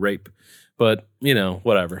statutory rape, but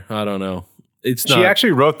whatever. I don't know. She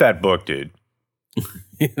actually wrote that book, dude.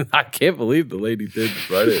 I can't believe the lady did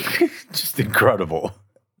write it. Just incredible.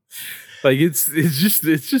 Like it's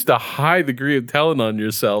just a high degree of telling on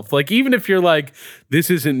yourself. Like even if you're like,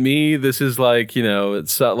 this isn't me, this is like,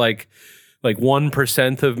 it's like like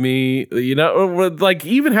 1% of me, you know, or like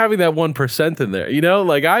even having that 1% in there, you know,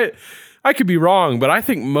 like I could be wrong, but I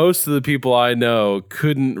think most of the people I know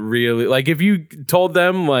couldn't really, like, if you told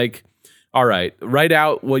them, like, all right, write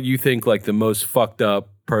out what you think like the most fucked up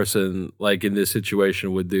person like in this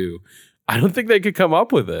situation would do, I don't think they could come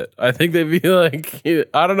up with it. I think they'd be like,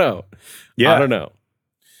 I don't know. Yeah. I don't know.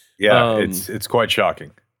 Yeah, it's quite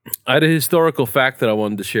shocking. I had a historical fact that I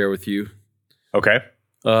wanted to share with you. Okay.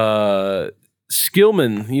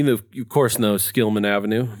 Skillman, you of course know Skillman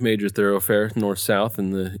Avenue, major thoroughfare, north-south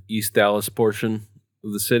in the East Dallas portion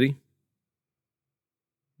of the city.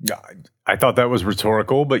 I thought that was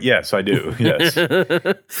rhetorical, but yes, I do. Yes.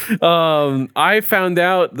 I found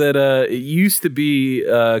out that it used to be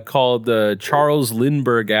called Charles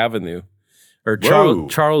Lindbergh Avenue, or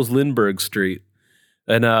Charles Lindbergh Street.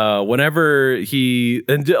 And whenever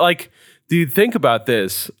dude, think about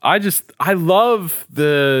this. I love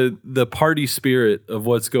the party spirit of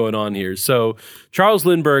what's going on here. So Charles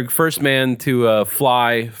Lindbergh, first man to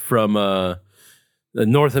fly from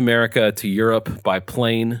North America to Europe by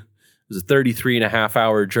plane. It was a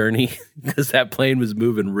 33.5-hour journey because that plane was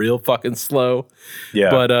moving real fucking slow. Yeah.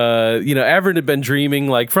 But, Everett had been dreaming,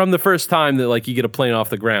 like, from the first time that, like, you get a plane off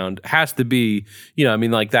the ground. Has to be,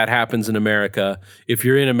 like, that happens in America. If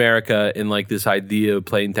you're in America and, like, this idea of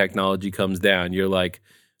plane technology comes down, you're like,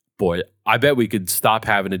 boy, I bet we could stop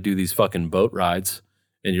having to do these fucking boat rides.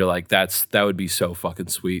 And you're like, that would be so fucking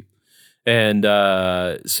sweet. And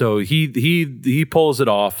so he pulls it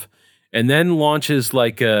off. And then launches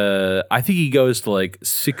I think he goes to like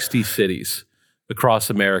 60 cities across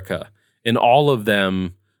America. And all of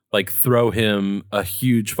them like throw him a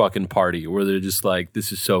huge fucking party where they're just like,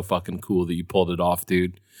 this is so fucking cool that you pulled it off,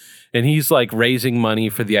 dude. And he's like raising money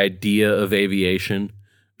for the idea of aviation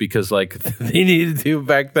because like they needed to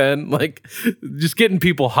back then, like just getting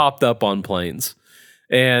people hopped up on planes.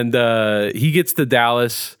 And he gets to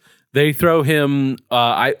Dallas. They throw him.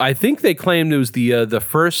 I think they claimed it was the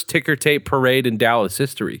first ticker tape parade in Dallas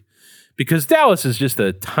history, because Dallas is just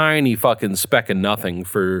a tiny fucking speck of nothing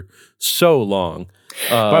for so long.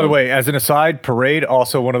 By the way, as an aside, parade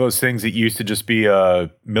also one of those things that used to just be a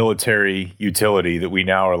military utility that we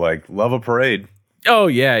now are like, love a parade. Oh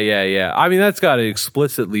yeah. I mean, that's got to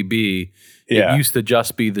explicitly be. Yeah. It used to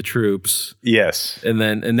just be the troops. Yes. And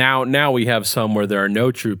now we have some where there are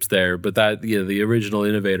no troops there, but that the original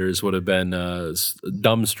innovators would have been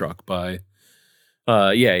dumbstruck by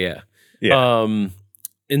yeah. And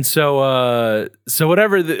so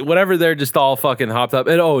whatever they're just all fucking hopped up.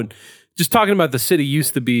 And just talking about the city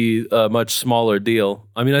used to be a much smaller deal.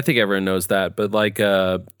 I mean, I think everyone knows that, but like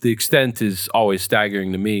the extent is always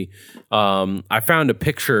staggering to me. I found a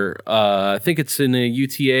picture. I think it's in a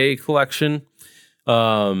UTA collection.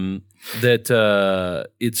 That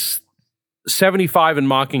it's 75 and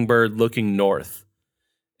Mockingbird looking north,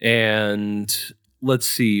 and let's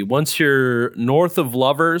see. Once you're north of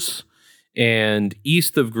Lovers and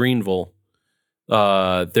east of Greenville,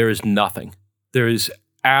 there is nothing. There is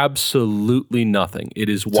absolutely nothing. It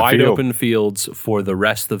is wide open fields for the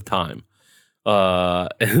rest of time.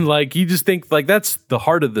 And like you just think like that's the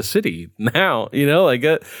heart of the city now, like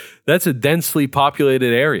that's a densely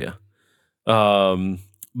populated area.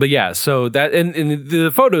 But yeah, so that and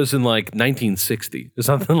the photos in like 1960 or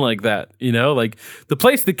something like that, like the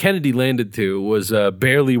place that Kennedy landed to was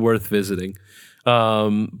barely worth visiting.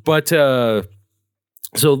 So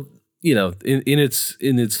it's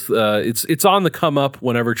on the come up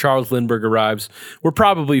whenever Charles Lindbergh arrives. We're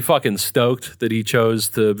probably fucking stoked that he chose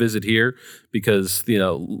to visit here because,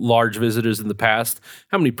 large visitors in the past.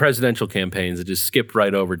 How many presidential campaigns that just skipped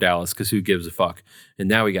right over Dallas because who gives a fuck? And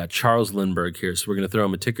now we got Charles Lindbergh here. So we're going to throw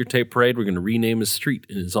him a ticker tape parade. We're going to rename his street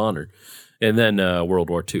in his honor. And then World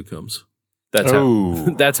War II comes. That's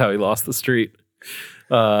how he lost the street.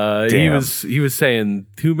 He was saying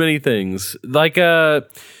too many things. Like,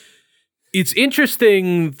 it's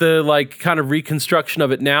interesting the like kind of reconstruction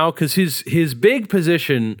of it now because his big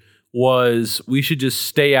position was we should just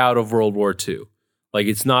stay out of World War II. Like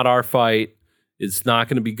it's not our fight. It's not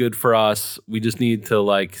going to be good for us. We just need to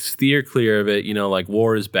like steer clear of it. Like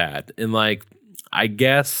war is bad. And like, I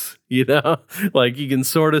guess, like you can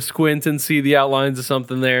sort of squint and see the outlines of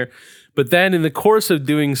something there. But then in the course of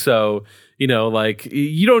doing so, like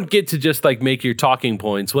you don't get to just like make your talking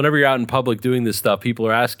points. Whenever you're out in public doing this stuff, people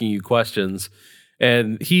are asking you questions.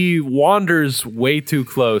 And he wanders way too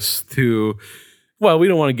close to, well, we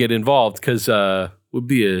don't want to get involved because it would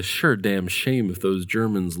be a sure damn shame if those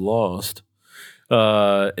Germans lost.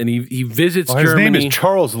 And he visits Germany. His name is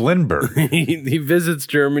Charles Lindbergh. he visits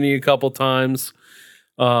Germany a couple times.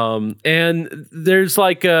 And there's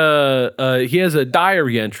like he has a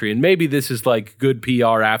diary entry, and maybe this is like good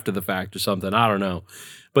PR after the fact or something. I don't know.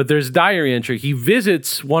 But there's a diary entry. He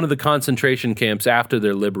visits one of the concentration camps after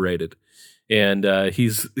they're liberated. And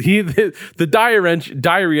the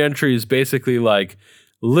diary entry is basically like,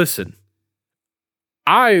 listen,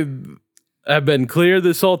 I have been clear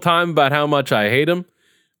this whole time about how much I hate him,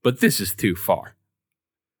 but this is too far.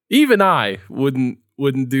 Even I wouldn't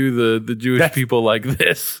do the Jewish people like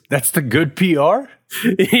this. That's the good PR?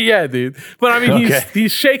 Yeah, dude. But I mean,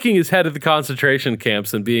 he's shaking his head at the concentration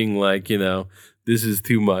camps and being like, this is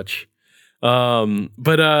too much. But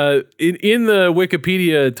in the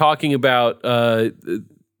Wikipedia talking about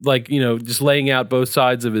just laying out both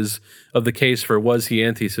sides of the case for was he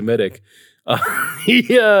anti-Semitic,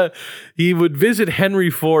 he would visit Henry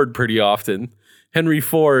Ford pretty often. Henry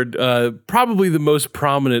Ford, probably the most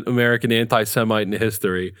prominent American anti-Semite in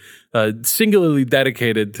history, singularly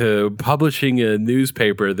dedicated to publishing a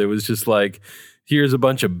newspaper that was just like, here's a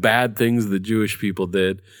bunch of bad things the Jewish people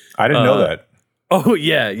did. I didn't know that. Oh,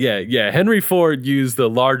 yeah. Henry Ford used a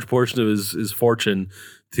large portion of his fortune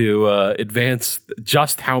to advance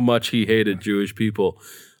just how much he hated Jewish people.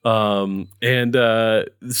 And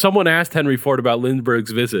someone asked Henry Ford about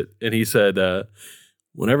Lindbergh's visit, and he said,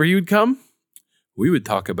 whenever he would come, we would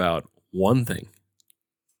talk about one thing.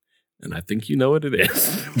 And I think you know what it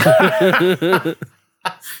is.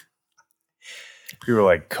 You were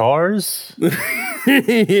like, cars? Yeah.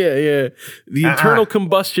 The internal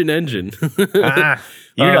combustion engine.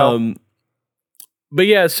 But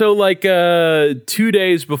yeah, so like 2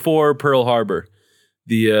 days before Pearl Harbor,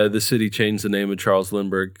 the city changed the name of Charles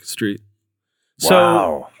Lindbergh Street.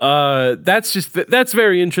 Wow. So that's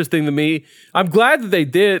very interesting to me. I'm glad that they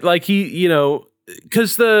did. Like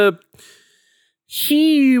because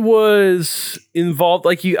he was involved.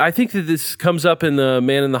 Like I think that this comes up in the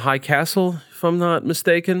Man in the High Castle, if I'm not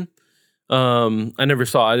mistaken. I never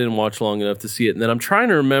saw. I didn't watch long enough to see it. And then I'm trying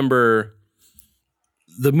to remember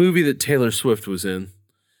the movie that Taylor Swift was in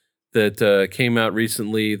that came out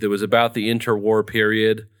recently. That was about the interwar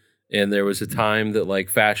period, and there was a time that like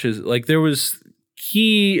fascists, like there was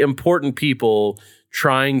key important people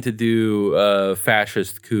trying to do a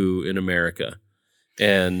fascist coup in America.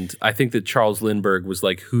 And I think that Charles Lindbergh was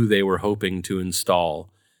like who they were hoping to install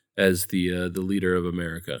as the leader of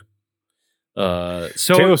America.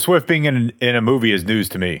 So Taylor Swift being in a movie is news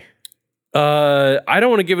to me. I don't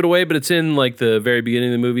want to give it away, but it's in like the very beginning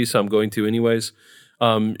of the movie, so I'm going to anyways.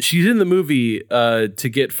 She's in the movie to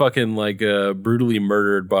get fucking like brutally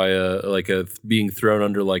murdered by being thrown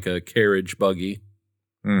under like a carriage buggy.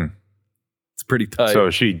 It's pretty tight. So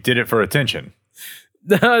she did it for attention.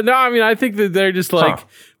 No, I mean I think that they're just like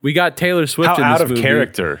we got Taylor Swift in this out of movie.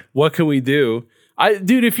 character. What can we do?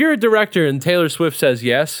 Dude, if you're a director and Taylor Swift says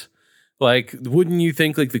yes, like wouldn't you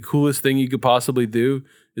think like the coolest thing you could possibly do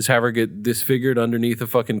is have her get disfigured underneath a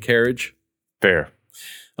fucking carriage? Fair.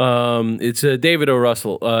 It's David O.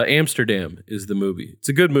 Russell. Amsterdam is the movie. It's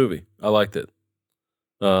a good movie. I liked it.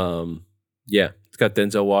 Yeah, it's got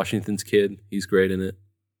Denzel Washington's kid. He's great in it.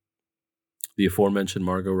 The aforementioned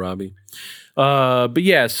Margot Robbie. But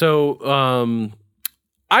yeah, so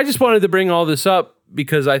I just wanted to bring all this up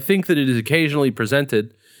because I think that it is occasionally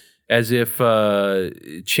presented as if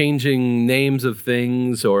changing names of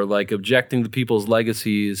things or like objecting to people's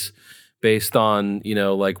legacies based on,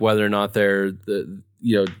 like whether or not they're,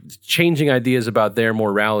 changing ideas about their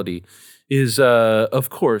morality is, of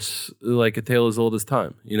course, like a tale as old as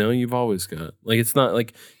time. You've always got. Like, it's not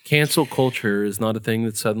like cancel culture is not a thing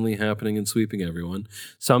that's suddenly happening and sweeping everyone.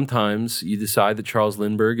 Sometimes you decide that Charles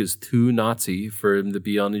Lindbergh is too Nazi for him to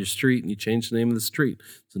be on your street and you change the name of the street.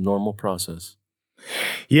 It's a normal process.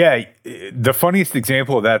 Yeah. The funniest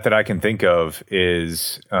example of that I can think of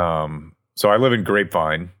is, so I live in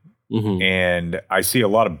Grapevine, and I see a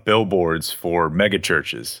lot of billboards for mega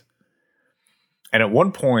churches. And at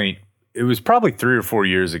one point, it was probably 3 or 4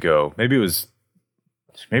 years ago. Maybe it was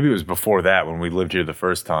before that when we lived here the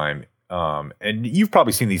first time. And you've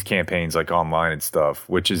probably seen these campaigns like online and stuff,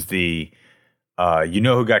 which is the,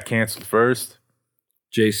 who got canceled first?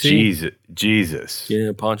 JC. Jesus.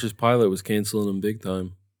 Yeah, Pontius Pilate was canceling him big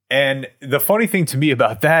time. And the funny thing to me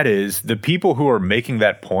about that is the people who are making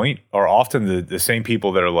that point are often the same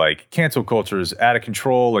people that are like, cancel culture is out of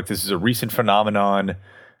control. Like, this is a recent phenomenon.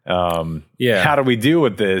 How do we deal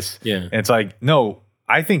with this? Yeah. And it's like, no,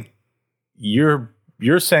 I think you're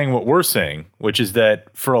saying what we're saying, which is that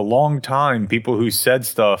for a long time, people who said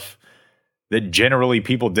stuff that generally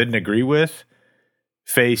people didn't agree with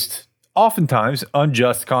faced oftentimes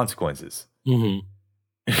unjust consequences.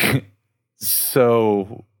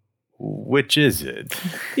 So which is it?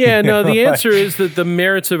 Yeah, no, the answer is that the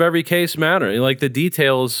merits of every case matter. Like the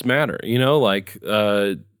details matter, you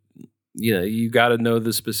got to know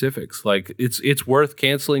the specifics. Like it's worth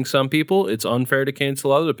canceling some people. It's unfair to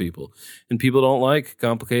cancel other people. And people don't like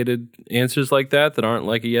complicated answers like that aren't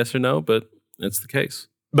like a yes or no, but it's the case.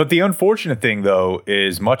 But the unfortunate thing, though,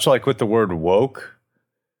 is much like with the word woke,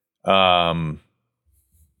 the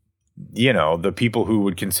people who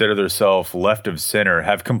would consider themselves left of center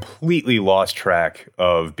have completely lost track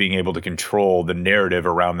of being able to control the narrative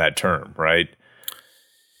around that term, right?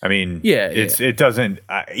 I mean, it doesn't,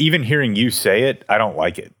 even hearing you say it, I don't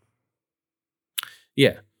like it.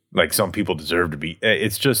 Yeah. Like some people deserve to be,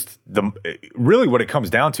 it's just really what it comes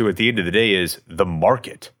down to at the end of the day is the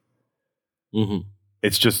market. Mm-hmm.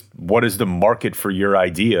 It's just, what is the market for your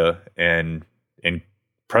idea? And in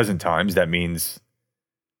present times, that means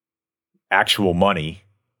actual money,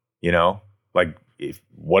 like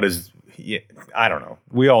I don't know.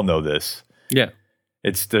 We all know this. Yeah.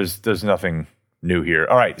 There's nothing new here.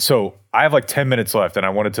 All right. So I have like 10 minutes left and I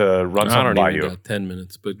wanted to run something by you. I don't even got 10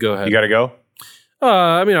 minutes, but go ahead. You got to go?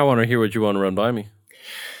 I want to hear what you want to run by me.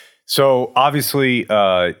 So obviously,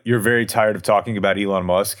 you're very tired of talking about Elon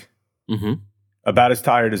Musk. Mm-hmm. About as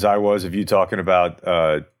tired as I was of you talking about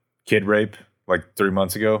kid rape like 3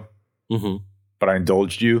 months ago. Mm-hmm. But I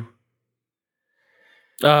indulged you.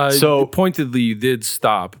 So pointedly, you did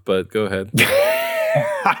stop, but go ahead.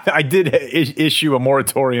 I did issue a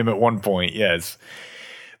moratorium at one point, yes.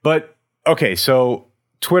 But, okay, so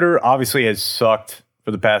Twitter obviously has sucked for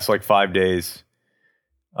the past like 5 days.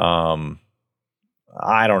 I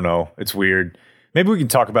don't know. It's weird. Maybe we can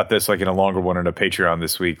talk about this like in a longer one in a Patreon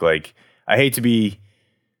this week. Like, I hate to be,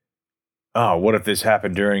 what if this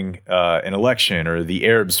happened during an election or the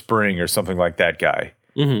Arab Spring or something like that guy?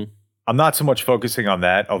 Mm-hmm. I'm not so much focusing on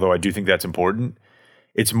that, although I do think that's important.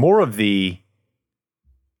 It's more of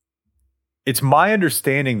it's my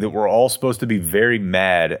understanding that we're all supposed to be very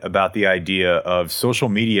mad about the idea of social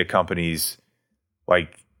media companies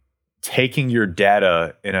like taking your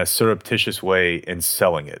data in a surreptitious way and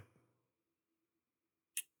selling it.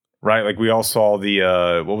 Right? Like we all saw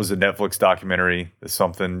the, what was the Netflix documentary? The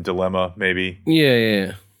Something Dilemma, maybe?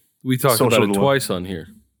 Yeah. We talked about it twice on here.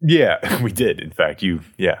 Yeah, we did. In fact,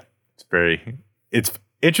 it's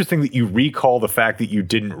interesting that you recall the fact that you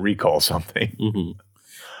didn't recall something. Mm-hmm.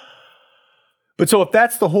 But so if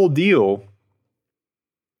that's the whole deal,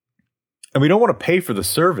 and we don't want to pay for the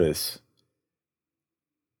service,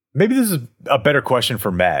 maybe this is a better question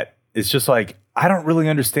for Matt. It's just like, I don't really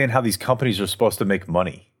understand how these companies are supposed to make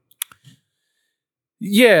money.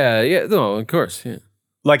 Yeah, no, of course, yeah.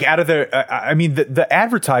 Like out of their, the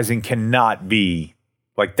advertising cannot be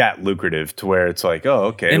like that lucrative to where it's like, oh,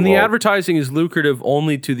 okay. And the advertising is lucrative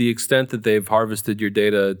only to the extent that they've harvested your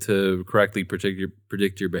data to correctly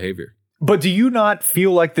predict your behavior. But do you not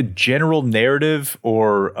feel like the general narrative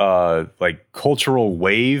or like cultural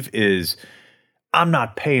wave is, I'm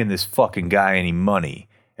not paying this fucking guy any money.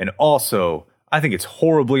 And also, I think it's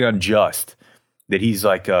horribly unjust that he's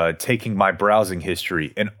like taking my browsing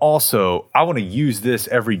history. And also, I want to use this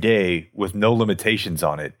every day with no limitations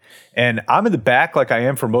on it. And I'm in the back like I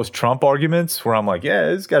am for most Trump arguments where I'm like, yeah,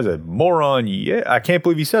 this guy's a moron. Yeah, I can't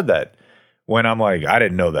believe he said that. When I'm like, I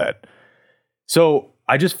didn't know that. So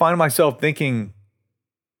I just find myself thinking,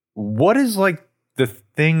 what is like the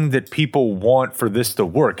thing that people want for this to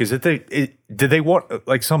work? Is it do they want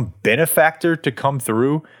like some benefactor to come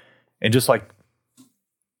through and just like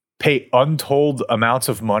pay untold amounts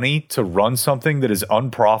of money to run something that is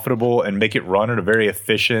unprofitable and make it run in a very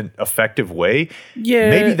efficient, effective way?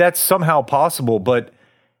 Yeah, maybe that's somehow possible, but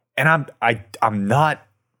I'm not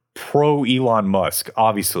pro Elon Musk,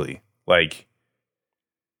 obviously. Like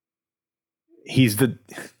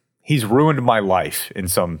he's ruined my life in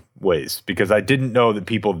some ways because I didn't know that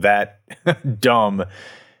people that dumb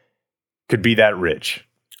could be that rich.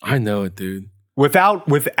 I know it, dude.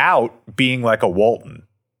 Without being like a Walton.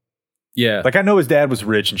 Yeah. Like I know his dad was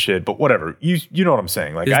rich and shit, but whatever. You know what I'm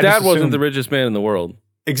saying? Like his dad wasn't the richest man in the world.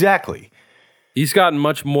 Exactly. He's gotten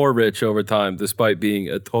much more rich over time, despite being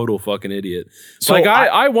a total fucking idiot. So like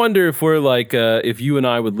I wonder if we're like if you and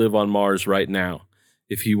I would live on Mars right now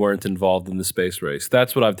if he weren't involved in the space race.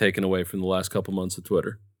 That's what I've taken away from the last couple months of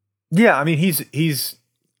Twitter. Yeah, I mean he's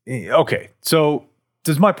okay. So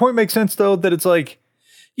does my point make sense though? That it's like,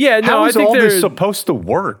 yeah, no, how is I think all they're this supposed to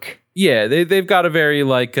work? Yeah, they've got a very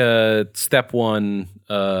like step one,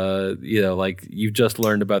 like you've just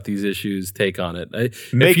learned about these issues, take on it.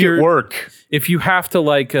 Make it work. If you have to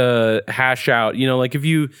like hash out, like if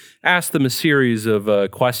you ask them a series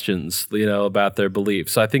of questions, about their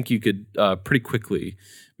beliefs, I think you could pretty quickly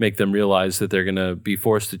make them realize that they're going to be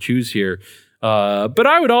forced to choose here. But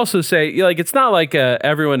I would also say, like, it's not like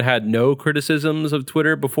everyone had no criticisms of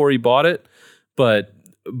Twitter before he bought it, but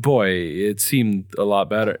boy, it seemed a lot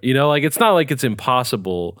better. You know, like, it's not like it's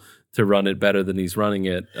impossible to run it better than he's running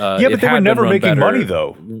it. Yeah, but they were never making money,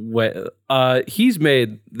 though.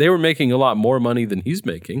 They were making a lot more money than he's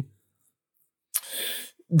making.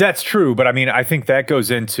 That's true, but I mean, I think that goes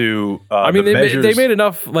into. They made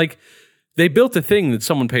enough. Like, they built a thing that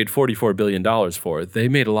someone paid $44 billion for. They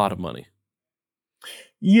made a lot of money.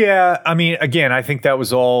 Yeah, I mean, again, I think that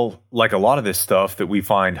was all, like, a lot of this stuff that we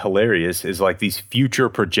find hilarious is like these future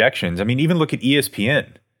projections. I mean, even look at ESPN.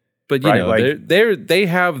 But you know, like, they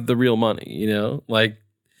have the real money. You know, like,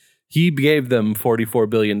 he gave them $44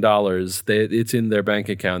 billion. It's in their bank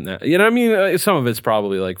account now. You know what I mean? Some of it's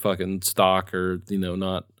probably like fucking stock or, you know,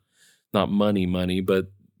 not money,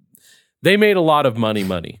 but they made a lot of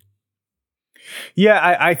money.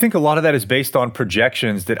 Yeah, I think a lot of that is based on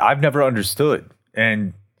projections that I've never understood.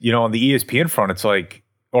 And, you know, on the ESPN front, it's like,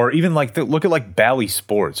 or even like, look at like Bally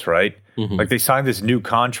Sports, right? Mm-hmm. Like, they signed this new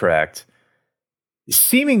contract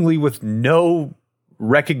seemingly with no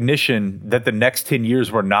recognition that the next 10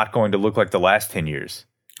 years were not going to look like the last 10 years.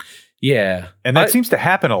 Yeah. And that seems to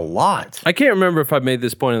happen a lot. I can't remember if I've made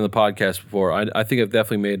this point in the podcast before. I think I've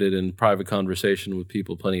definitely made it in private conversation with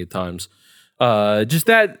people plenty of times. Just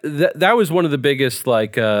that was one of the biggest,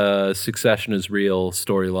 like, Succession is real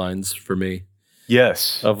storylines for me.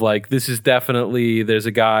 Yes. Of like, this is definitely, there's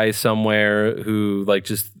a guy somewhere who, like,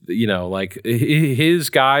 just, you know, like, his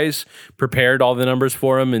guys prepared all the numbers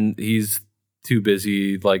for him and he's too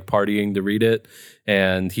busy, like, partying to read it.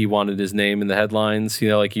 And he wanted his name in the headlines, you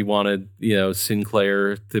know, like, he wanted, you know,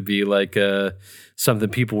 Sinclair to be like something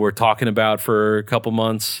people were talking about for a couple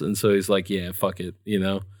months. And so he's like, yeah, fuck it, you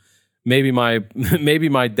know. Maybe my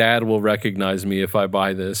dad will recognize me if I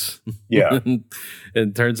buy this. Yeah.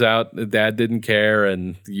 And turns out the dad didn't care,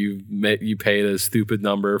 and you paid a stupid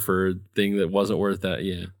number for a thing that wasn't worth that.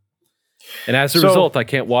 Yeah. And as a result, I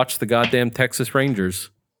can't watch the goddamn Texas Rangers.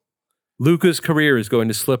 Luka's career is going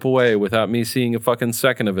to slip away without me seeing a fucking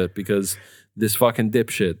second of it because this fucking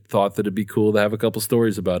dipshit thought that it'd be cool to have a couple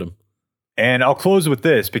stories about him. And I'll close with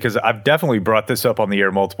this because I've definitely brought this up on the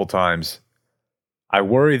air multiple times. I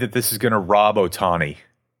worry that this is going to rob Ohtani.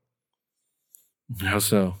 How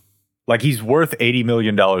so? Like, he's worth $80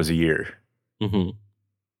 million a year. Mm-hmm.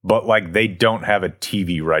 But, like, they don't have a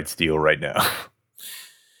TV rights deal right now.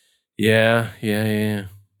 Yeah.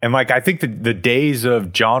 And, like, I think the days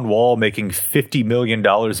of John Wall making $50 million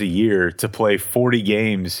a year to play 40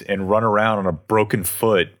 games and run around on a broken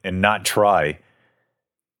foot and not try,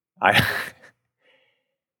 I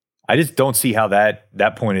just don't see how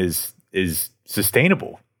that point is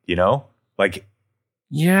sustainable, you know? Like,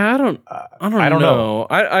 yeah, I don't know.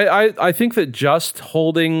 I think that just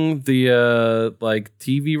holding the like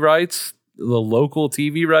TV rights, the local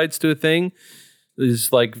TV rights to a thing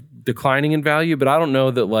is like declining in value, but I don't know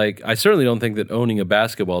that, like, I certainly don't think that owning a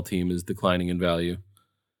basketball team is declining in value.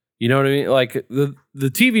 You know what I mean? Like, the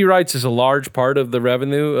TV rights is a large part of the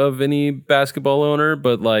revenue of any basketball owner,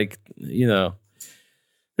 but, like, you know,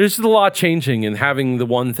 there's a lot changing, and having the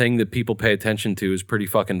one thing that people pay attention to is pretty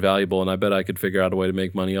fucking valuable, and I bet I could figure out a way to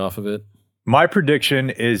make money off of it. My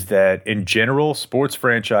prediction is that, in general, sports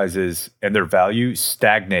franchises and their value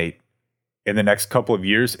stagnate in the next couple of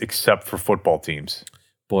years, except for football teams.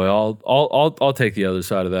 Boy, I'll take the other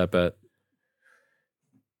side of that bet.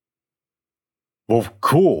 Well,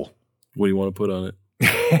 cool. What do you want to put on it?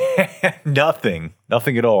 Nothing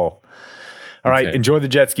at all. All right, enjoy the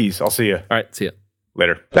jet skis. I'll see you. All right, see ya.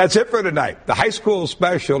 Later. That's it for tonight. The high school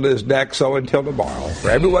special is next, so until tomorrow, for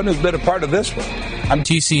everyone who's been a part of this one, I'm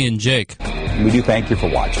TC and Jake. We do thank you for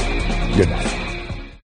watching. Good night.